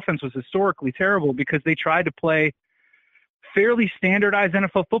 their offense was historically terrible because they tried to play fairly standardized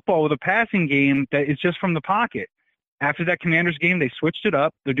NFL football with a passing game that is just from the pocket. After that Commanders game, they switched it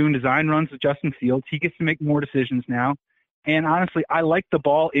up. They're doing design runs with Justin Fields. He gets to make more decisions now. And honestly, I like the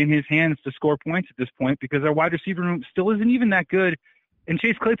ball in his hands to score points at this point because our wide receiver room still isn't even that good. And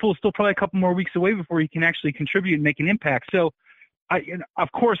Chase Claypool is still probably a couple more weeks away before he can actually contribute and make an impact. So,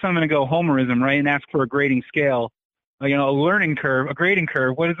 of course, I'm going to go homerism, right, and ask for a grading scale, a learning curve, a grading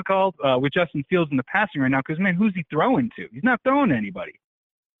curve. What is it called? With Justin Fields in the passing right now because, man, who's he throwing to? He's not throwing to anybody.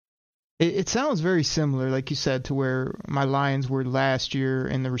 It sounds very similar, like you said, to where my Lions were last year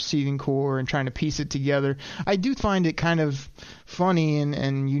in the receiving core and trying to piece it together. I do find it kind of funny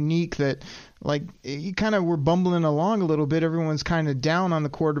and unique that, like, you kind of were bumbling along a little bit. Everyone's kind of down on the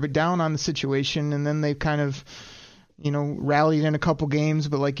quarterback, down on the situation, and then they've kind of, rallied in a couple games,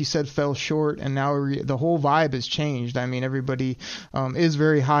 but like you said, fell short, and now the whole vibe has changed. I mean, everybody is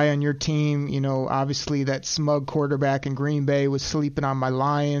very high on your team. Obviously that smug quarterback in Green Bay was sleeping on my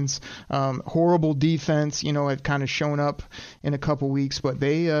Lions. Horrible defense, had kind of shown up in a couple weeks, but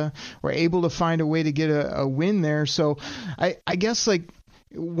they were able to find a way to get a win there. So I guess, like,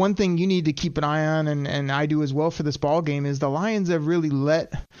 one thing you need to keep an eye on, and I do as well for this ball game, is the Lions have really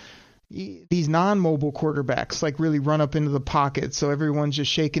let these non-mobile quarterbacks like really run up into the pocket, so everyone's just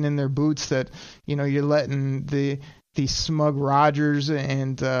shaking in their boots that you're letting the smug Rodgers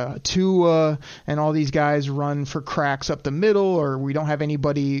and Tua and all these guys run for cracks up the middle, or we don't have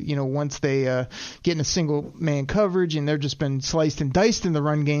anybody once they get in a single man coverage, and they're just been sliced and diced in the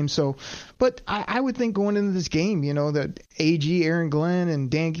run game. So, but I would think going into this game, that AG, Aaron Glenn, and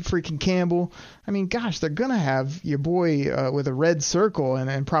Dan freaking Campbell, I mean, gosh, they're gonna have your boy with a red circle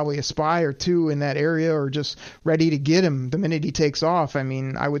and probably a spy or two in that area, or just ready to get him the minute he takes off. I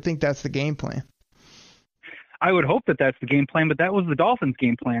mean, I would think that's the game plan. I would hope that that's the game plan, but that was the Dolphins'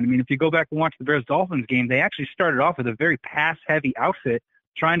 game plan. I mean, if you go back and watch the Bears-Dolphins game, they actually started off with a very pass-heavy outfit,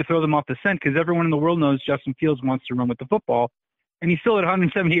 trying to throw them off the scent because everyone in the world knows Justin Fields wants to run with the football, and he's still at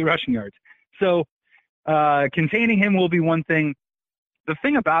 178 rushing yards. So containing him will be one thing. The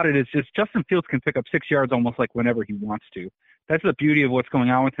thing about it is just Justin Fields can pick up 6 yards almost like whenever he wants to. That's the beauty of what's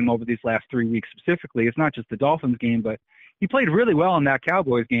going on with him over these last 3 weeks specifically. It's not just the Dolphins game, but he played really well in that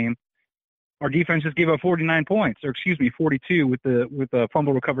Cowboys game. our defense just gave up 49 points, or excuse me, 42 with the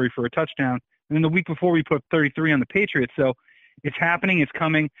fumble recovery for a touchdown. And then the week before we put 33 on the Patriots. So it's happening. It's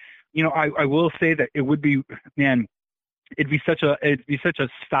coming. You know, I will say that it would be, man, it'd be such a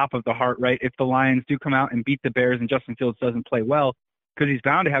stop of the heart, right? If the Lions do come out and beat the Bears and Justin Fields doesn't play well, because he's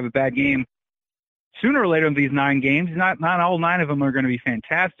bound to have a bad game sooner or later in these 9 games. Not all 9 of them are going to be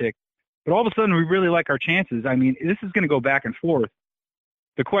fantastic, but all of a sudden we really like our chances. I mean, this is going to go back and forth.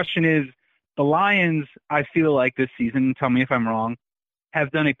 The question is, the Lions, I feel like this season, tell me if I'm wrong,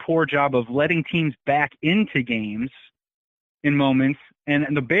 have done a poor job of letting teams back into games in moments, and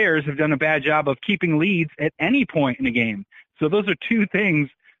the Bears have done a bad job of keeping leads at any point in a game. So those are two things.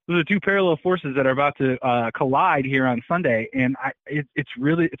 Those are two parallel forces that are about to collide here on Sunday, and it's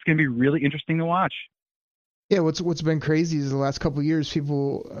going to be really interesting to watch. Yeah, what's been crazy is the last couple of years,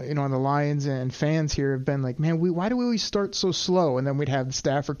 people, on the Lions and fans here have been like, man, why do we always start so slow? And then we'd have the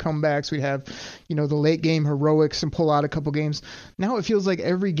Stafford comebacks, we'd have, the late game heroics and pull out a couple games. Now it feels like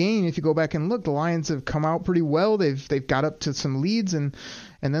every game, if you go back and look, the Lions have come out pretty well. They've got up to some leads and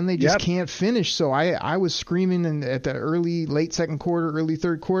then they just can't finish. So I was screaming at the late second quarter, early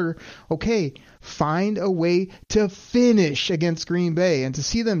third quarter, okay, find a way to finish against Green Bay. And to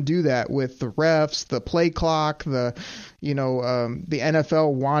see them do that with the refs, the play clock, the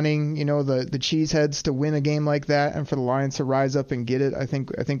NFL wanting, the cheeseheads to win a game like that, and for the Lions to rise up and get it, I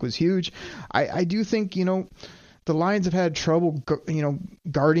think was huge. I do think, the Lions have had trouble,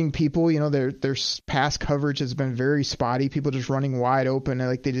 guarding people. Their pass coverage has been very spotty. People just running wide open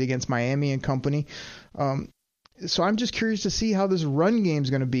like they did against Miami and company. So I'm just curious to see how this run game is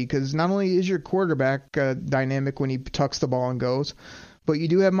going to be, because not only is your quarterback dynamic when he tucks the ball and goes, but you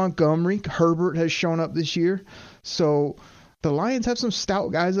do have Montgomery. Herbert has shown up this year. So the Lions have some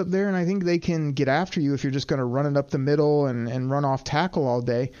stout guys up there, and I think they can get after you if you're just going to run it up the middle and run off tackle all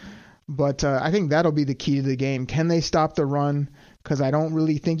day. But I think that'll be the key to the game. Can they stop the run? Because I don't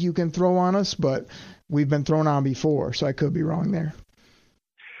really think you can throw on us, but we've been thrown on before, so I could be wrong there.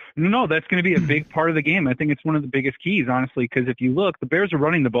 No, that's going to be a big part of the game. I think it's one of the biggest keys, honestly, because if you look, the Bears are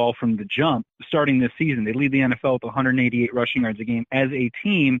running the ball from the jump starting this season. They lead the NFL with 188 rushing yards a game as a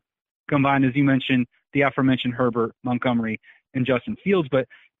team, combined, as you mentioned, the aforementioned Herbert, Montgomery, and Justin Fields. But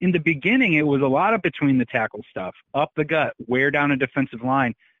in the beginning, it was a lot of between the tackle stuff, up the gut, wear down a defensive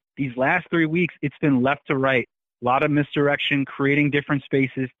line. These last 3 weeks, it's been left to right, a lot of misdirection, creating different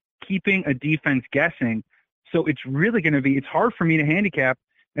spaces, keeping a defense guessing. So it's really going to be, it's hard for me to handicap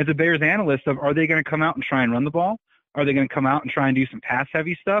as a Bears analyst of, are they going to come out and try and run the ball? Are they going to come out and try and do some pass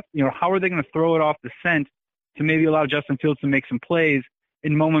heavy stuff? How are they going to throw it off the scent to maybe allow Justin Fields to make some plays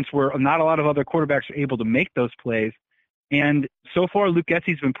in moments where not a lot of other quarterbacks are able to make those plays? And so far, Luke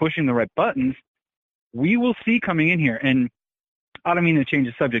Getsy's been pushing the right buttons. We will see coming in here. And I don't mean to change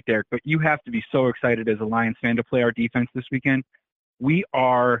the subject, Derek, but you have to be so excited as a Lions fan to play our defense this weekend. We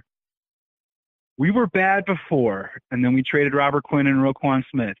were bad before, and then we traded Robert Quinn and Roquan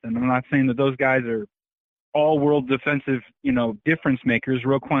Smith. And I'm not saying that those guys are all-world defensive, difference makers.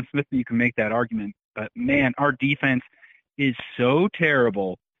 Roquan Smith, you can make that argument. But, man, our defense is so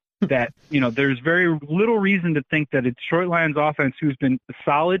terrible that, there's very little reason to think that a Detroit Lions offense, who's been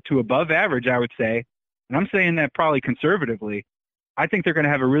solid to above average, I would say, and I'm saying that probably conservatively, I think they're going to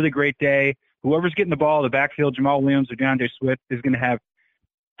have a really great day. Whoever's getting the ball in the backfield, Jamal Williams or DeAndre Swift, is going to have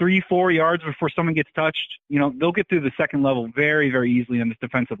 3-4 yards before someone gets touched. They'll get through the second level very, very easily on this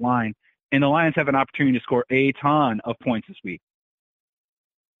defensive line. And the Lions have an opportunity to score a ton of points this week.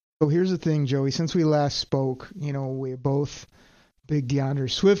 So here's the thing, Joey. Since we last spoke, we're both big DeAndre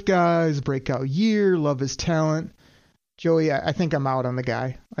Swift guys, breakout year, love his talent. Joey, I think I'm out on the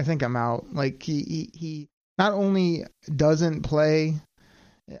guy. I think I'm out. Like, he not only doesn't play,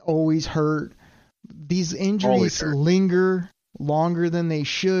 always hurt. These injuries linger longer than they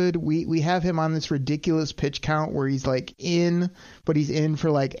should. We have him on this ridiculous pitch count where he's like but he's in for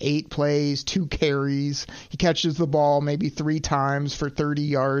like 8 plays, 2 carries. He catches the ball maybe 3 times for 30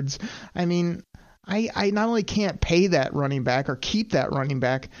 yards. I mean, I not only can't pay that running back or keep that running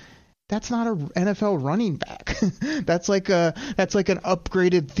back, that's not an NFL running back. That's like an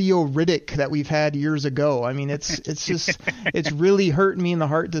upgraded Theo Riddick that we've had years ago. I mean, it's just it's really hurting me in the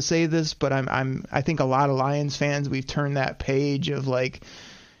heart to say this, but I think a lot of Lions fans, we've turned that page of like,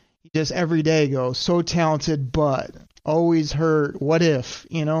 just every day go, so talented, but always hurt. What if,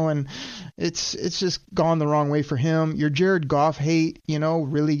 and it's just gone the wrong way for him. Your Jared Goff hate,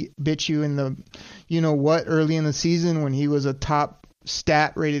 really bit you in the, what, early in the season when he was a top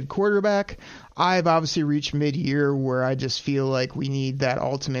stat-rated quarterback. I've obviously reached mid-year where I just feel like we need that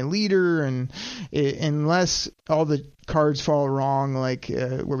ultimate leader, and unless all the cards fall wrong, like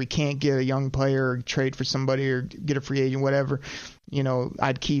where we can't get a young player or trade for somebody or get a free agent, whatever,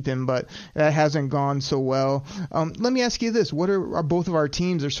 I'd keep him, but that hasn't gone so well. Let me ask you this. What are both of our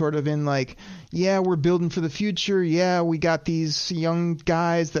teams are sort of in, like, yeah, we're building for the future. Yeah, we got these young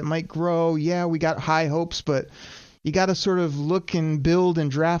guys that might grow. Yeah, we got high hopes, but you got to sort of look and build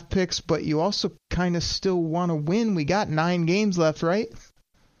and draft picks, but you also kind of still want to win. We got 9 games left, right?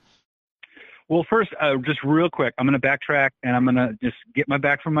 Well, first, just real quick, I'm going to backtrack, and I'm going to just get my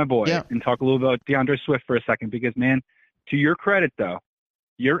back from my boy and talk a little about DeAndre Swift for a second, because, man, to your credit, though,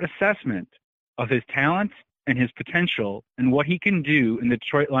 your assessment of his talent and his potential and what he can do in the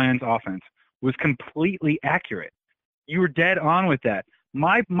Detroit Lions offense was completely accurate. You were dead on with that.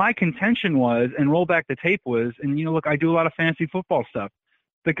 My contention was, and roll back the tape was, and look, I do a lot of fantasy football stuff.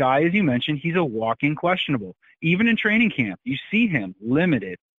 The guy, as you mentioned, he's a walking questionable. Even in training camp, you see him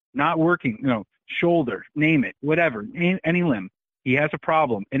limited, not working, shoulder, name it, whatever, any limb. He has a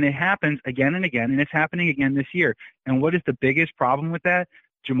problem, and it happens again and again, and it's happening again this year. And what is the biggest problem with that?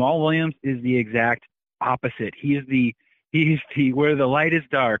 Jamal Williams is the exact opposite. He's the where the light is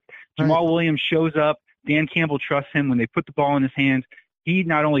dark. Jamal Williams shows up. Dan Campbell trusts him when they put the ball in his hands. He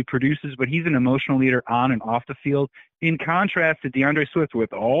not only produces, but he's an emotional leader on and off the field. In contrast to DeAndre Swift,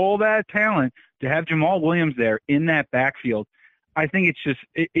 with all that talent, to have Jamal Williams there in that backfield, I think it's just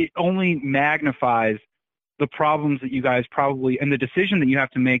it only magnifies the problems that you guys probably, and the decision that you have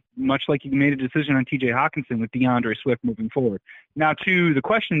to make, much like you made a decision on TJ Hawkinson with DeAndre Swift moving forward. Now, to the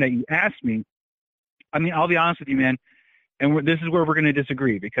question that you asked me, I mean, I'll be honest with you, man, and this is where we're going to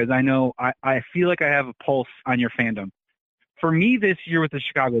disagree, because I know I feel like I have a pulse on your fandom. For me this year with the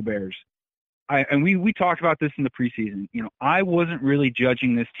Chicago Bears, we talked about this in the preseason, I wasn't really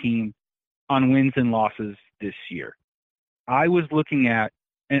judging this team on wins and losses this year. I was looking at,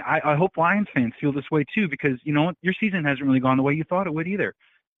 and I hope Lions fans feel this way too, because your season hasn't really gone the way you thought it would either.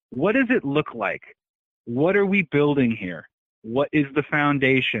 What does it look like? What are we building here? What is the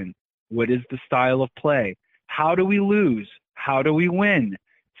foundation? What is the style of play? How do we lose? How do we win?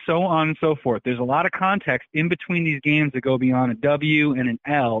 So on and so forth. There's a lot of context in between these games that go beyond a W and an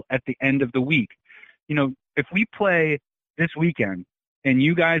L at the end of the week. If we play this weekend and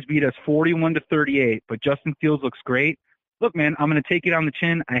you guys beat us 41-38, but Justin Fields looks great, look, man, I'm going to take it on the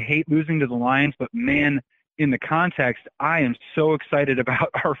chin. I hate losing to the Lions, but, man, in the context, I am so excited about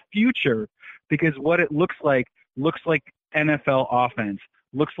our future, because what it looks like NFL offense,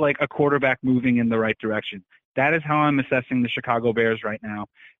 looks like a quarterback moving in the right direction. That is how I'm assessing the Chicago Bears right now.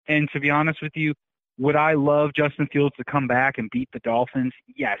 And to be honest with you, would I love Justin Fields to come back and beat the Dolphins?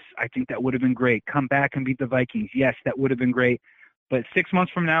 Yes, I think that would have been great. Come back and beat the Vikings? Yes, that would have been great. But 6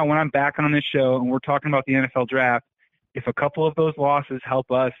 months from now, when I'm back on this show and we're talking about the NFL draft, if a couple of those losses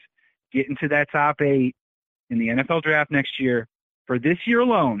help us get into that top 8 in the NFL draft next year, for this year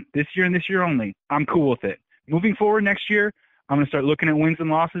alone, this year and this year only, I'm cool with it. Moving forward next year, I'm going to start looking at wins and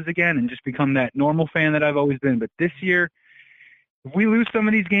losses again and just become that normal fan that I've always been. But this year, if we lose some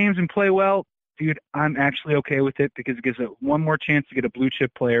of these games and play well, dude, I'm actually okay with it, because it gives us one more chance to get a blue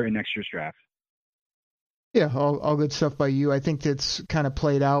chip player in next year's draft. Yeah, all good stuff by you. I think that's kind of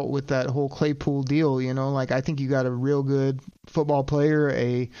played out with that whole Claypool deal, I think you got a real good football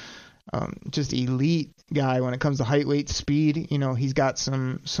player, just elite guy when it comes to height, weight, speed. He's got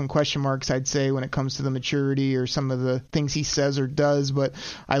some question marks, I'd say, when it comes to the maturity or some of the things he says or does, but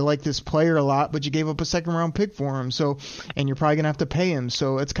I like this player a lot, but you gave up a second-round pick for him, and you're probably going to have to pay him.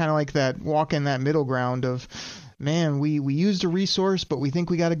 So it's kind of like that walk in that middle ground of, man, we used a resource, but we think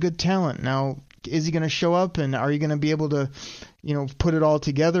we got a good talent. Now, is he going to show up, and are you going to be able to, put it all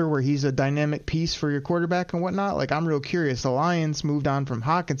together where he's a dynamic piece for your quarterback and whatnot? Like, I'm real curious. The Lions moved on from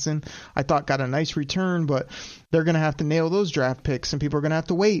Hawkinson. I thought got a nice return, but they're going to have to nail those draft picks, and people are going to have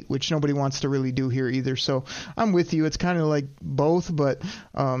to wait, which nobody wants to really do here either. So I'm with you. It's kind of like both, but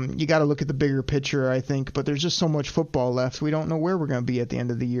you got to look at the bigger picture, I think. But there's just so much football left. We don't know where we're going to be at the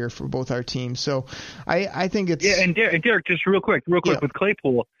end of the year for both our teams. So I think it's... Yeah, and Derek, just real quick, with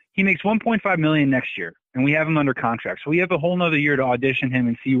Claypool, he makes $1.5 million next year, and we have him under contract. So we have a whole nother year to audition him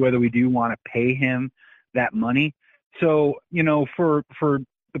and see whether we do want to pay him that money. So, for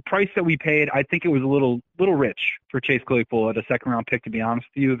the price that we paid, I think it was a little rich for Chase Claypool at a second-round pick, to be honest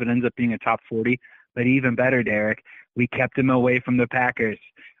with you, if it ends up being a top 40. But even better, Derek, we kept him away from the Packers.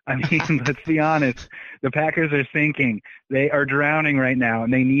 I mean, let's be honest. The Packers are sinking. They are drowning right now,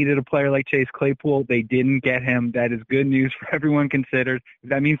 and they needed a player like Chase Claypool. They didn't get him. That is good news for everyone considered.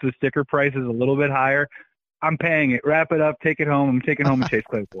 That means the sticker price is a little bit higher. I'm paying it. Wrap it up, take it home. I'm taking home a Chase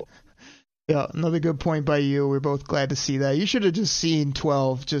Claypool. Yeah, another good point by you. We're both glad to see that. You should have just seen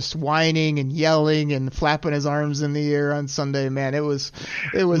 12 just whining and yelling and flapping his arms in the air on Sunday. Man, it was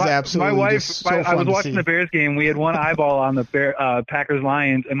absolutely my wife. just so fun I was to watching see. the Bears game. We had one eyeball on the Packers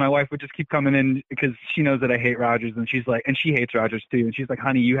Lions, and my wife would just keep coming in because she knows that I hate Rodgers, and she's like, and she hates Rodgers too, and she's like,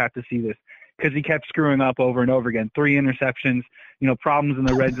 honey, you have to see this because he kept screwing up over and over again. 3 interceptions, problems in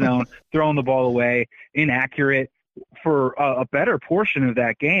the red zone, throwing the ball away, inaccurate for a better portion of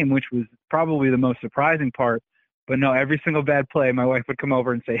that game, which was probably the most surprising part. But no, every single bad play, my wife would come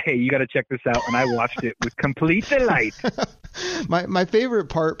over and say, hey, you got to check this out. And I watched it with complete delight. My favorite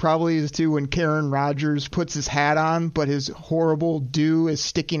part probably is too when Karen Rodgers puts his hat on, but his horrible do is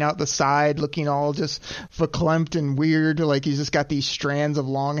sticking out the side, looking all just verklempt and weird, like he's just got these strands of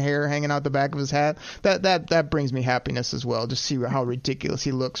long hair hanging out the back of his hat. That brings me happiness as well. Just see how ridiculous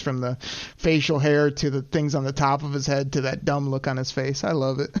he looks, from the facial hair to the things on the top of his head to that dumb look on his face. I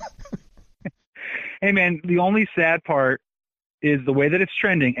love it. Hey, man, the only sad part is the way that it's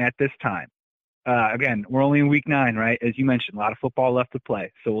trending at this time. Again, we're only in week 9, right? As you mentioned, a lot of football left to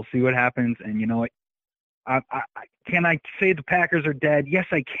play. So we'll see what happens. And you know what? Can I say the Packers are dead? Yes,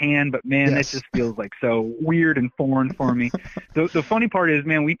 I can. But, man, Yes. It just feels like so weird and foreign for me. The funny part is,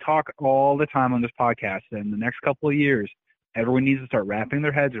 man, we talk all the time on this podcast. And the next couple of years, everyone needs to start wrapping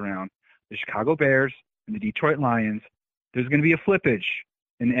their heads around the Chicago Bears and the Detroit Lions. There's going to be a flippage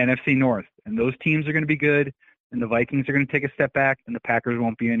in the NFC North. And those teams are going to be good, and the Vikings are going to take a step back, and the Packers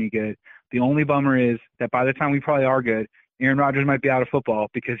won't be any good. The only bummer is that by the time we probably are good, Aaron Rodgers might be out of football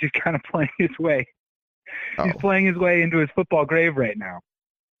because he's kind of playing his way. He's playing his way into his football grave right now.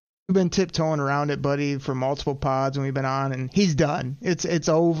 We've been tiptoeing around it, buddy, for multiple pods when we've been on, and he's done. It's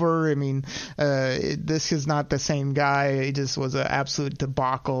over. I mean, this is not the same guy. He just was an absolute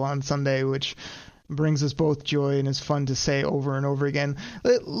debacle on Sunday, which brings us both joy and is fun to say over and over again.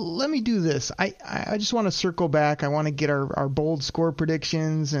 Let me do this. I just want to circle back. I want to get our bold score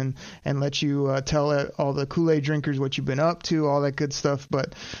predictions and let you tell all the Kool-Aid drinkers what you've been up to, all that good stuff.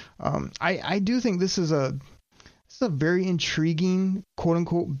 But I do think this is a very intriguing,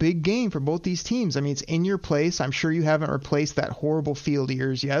 quote-unquote, big game for both these teams. I mean, it's in your place. I'm sure you haven't replaced that horrible field of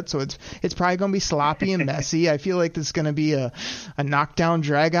yours yet, so it's probably going to be sloppy and messy. I feel like this is going to be a knockdown,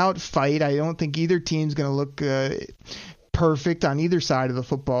 drag-out fight. I don't think either team's going to look perfect on either side of the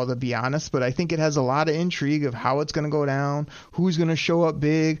football, to be honest, but I think it has a lot of intrigue of how it's going to go down, who's going to show up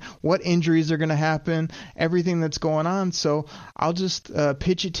big, what injuries are going to happen, everything that's going on. So I'll just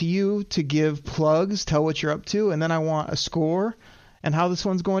pitch it to you to give plugs, tell what you're up to, and then I want a score and how this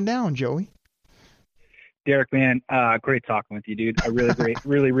one's going down, Joey. Derek, man, great talking with you, dude. I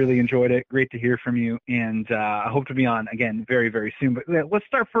really enjoyed it. Great to hear from you, and I hope to be on again very, very soon. But let's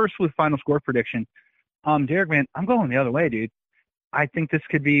start first with final score prediction. Derek, man, I'm going the other way, dude. I think this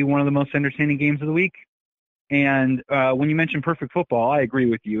could be one of the most entertaining games of the week. And when you mention perfect football, I agree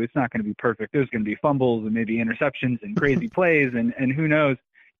with you. It's not going to be perfect. There's going to be fumbles and maybe interceptions and crazy plays and who knows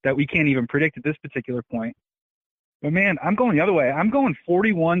that we can't even predict at this particular point. But, man, I'm going the other way. I'm going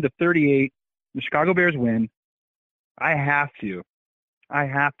 41-38. The Chicago Bears win. I have to. I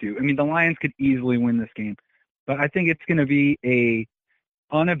mean, the Lions could easily win this game. But I think it's going to be a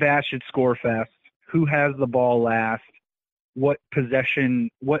unabashed score fest. Who has the ball last? What possession?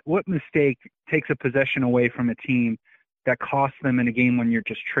 What mistake takes a possession away from a team that costs them in a game when you're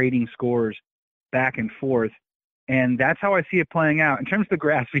just trading scores back and forth? And that's how I see it playing out. In terms of the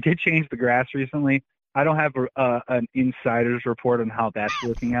grass, we did change the grass recently. I don't have an insider's report on how that's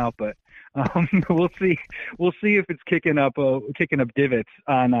working out, but we'll see. We'll see if it's kicking up divots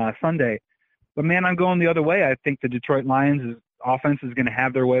on Sunday. But man, I'm going the other way. I think the Detroit Lions' offense is going to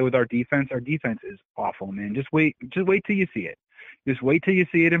have their way with our defense. Our defense is awful, man. Just wait till you see it. Just wait till you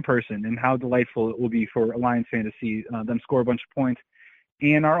see it in person and how delightful it will be for a Lions fan to see them score a bunch of points.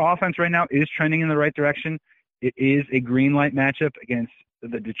 And our offense right now is trending in the right direction. It is a green light matchup against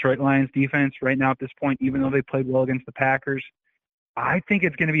the Detroit Lions defense right now at this point, even though they played well against the Packers. I think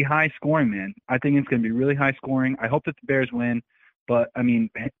it's going to be high scoring, man. I think it's going to be really high scoring. I hope that the Bears win, but I mean,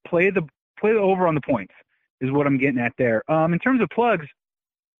 play the over on the points is what I'm getting at there. In terms of plugs,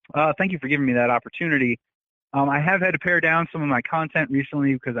 thank you for giving me that opportunity. I have had to pare down some of my content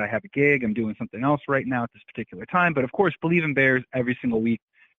recently because I have a gig. I'm doing something else right now at this particular time. But, of course, Believe in Bears every single week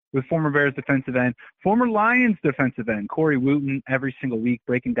with former Bears defensive end, former Lions defensive end, Corey Wooten, every single week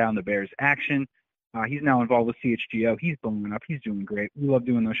breaking down the Bears action. He's now involved with CHGO. He's blowing up. He's doing great. We love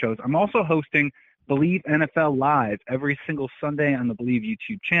doing those shows. I'm also hosting Believe NFL Live every single Sunday on the Believe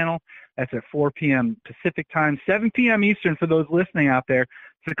YouTube channel. That's at 4 p.m. Pacific time, 7 p.m. Eastern for those listening out there.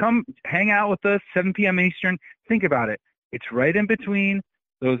 So come hang out with us, 7 p.m. Eastern. Think about it. It's right in between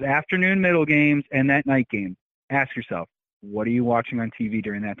those afternoon middle games and that night game. Ask yourself, what are you watching on TV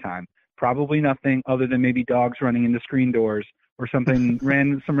during that time? Probably nothing other than maybe dogs running into screen doors or something,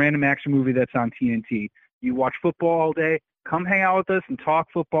 some random action movie that's on TNT. You watch football all day. Come hang out with us and talk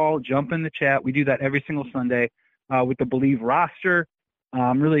football. Jump in the chat. We do that every single Sunday with the Believe roster.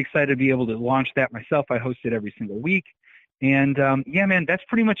 I'm really excited to be able to launch that myself. I host it every single week. And, yeah, man, that's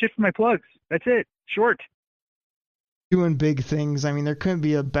pretty much it for my plugs. That's it. Short. Doing big things. I mean, there couldn't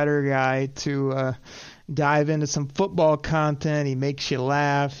be a better guy to dive into some football content. He makes you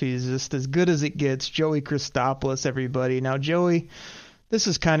laugh. He's just as good as it gets. Joey Christopoulos, everybody. Now, Joey, this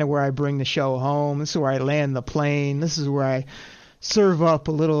is kind of where I bring the show home. This is where I land the plane. This is where I serve up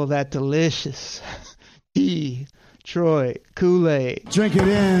a little of that delicious Detroit Kool-Aid. Drink it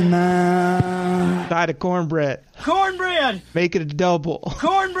in, man. Side of cornbread. Cornbread. Make it a double.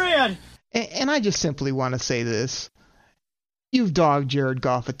 Cornbread. And I just simply want to say this. You've dogged Jared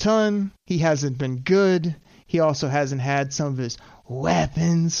Goff a ton. He hasn't been good. He also hasn't had some of his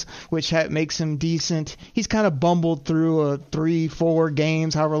weapons, which makes him decent. He's kind of bumbled through 3-4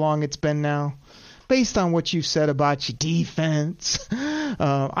 games, however long it's been now. Based on what you've said about your defense,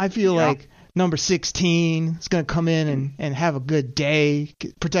 I feel like number 16 is going to come in and have a good day,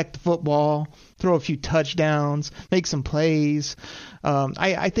 protect the football, throw a few touchdowns, make some plays.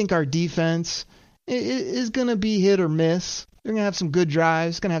 I think our defense is going to be hit or miss. They're going to have some good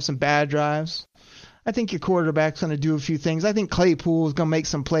drives, going to have some bad drives. I think your quarterback's going to do a few things. I think Claypool is going to make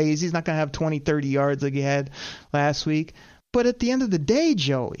some plays. He's not going to have 20, 30 yards like he had last week. But at the end of the day,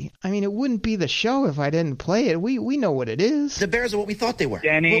 Joey, I mean, it wouldn't be the show if I didn't play it. We know what it is. The Bears are what we thought they were.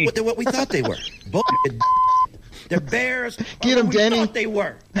 Denny. They're what we thought they were. The Bears Get are him, what we Denny. thought they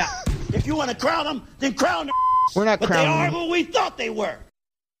were. Now, if you want to crown them, then crown them. We're not but crowning they are them. what we thought they were.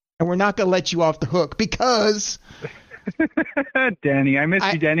 And we're not going to let you off the hook because Denny. I miss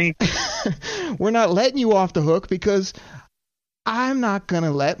you, Denny. we're not letting you off the hook because I'm not going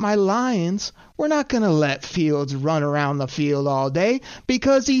to let my Lions, we're not going to let Fields run around the field all day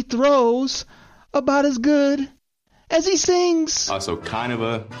because he throws about as good as he sings. Also kind of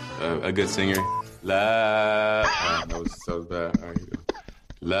a good singer. Love. That was so bad. All right, here we go.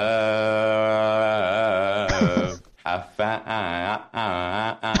 Love.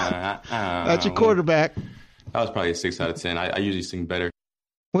 That's your quarterback. That was probably a 6 out of 10. I usually sing better.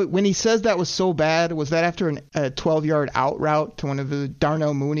 When he says that was so bad, was that after a 12-yard out route to one of the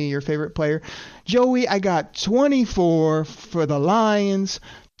Darnell Mooney, your favorite player? Joey, I got 24 for the Lions,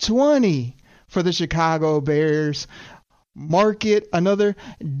 20 for the Chicago Bears. Mark it, another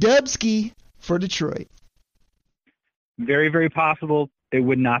Dubsky for Detroit. Very, very possible. It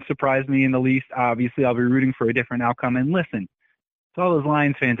would not surprise me in the least. Obviously, I'll be rooting for a different outcome. And listen, to all those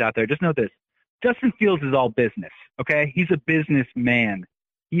Lions fans out there, just know this. Justin Fields is all business, okay? He's a businessman.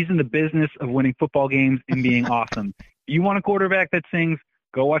 He's in the business of winning football games and being awesome. If you want a quarterback that sings,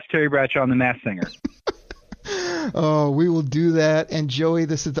 go watch Terry Bradshaw on The Masked Singer. Oh, we will do that. And Joey,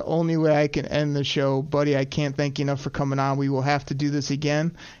 this is the only way I can end the show. Buddy, I can't thank you enough for coming on. We will have to do this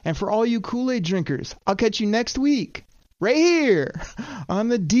again. And for all you Kool-Aid drinkers, I'll catch you next week right here on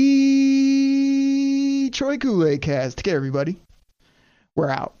the Detroit Kool-Aid Cast. Take care, everybody. We're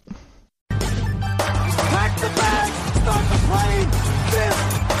out.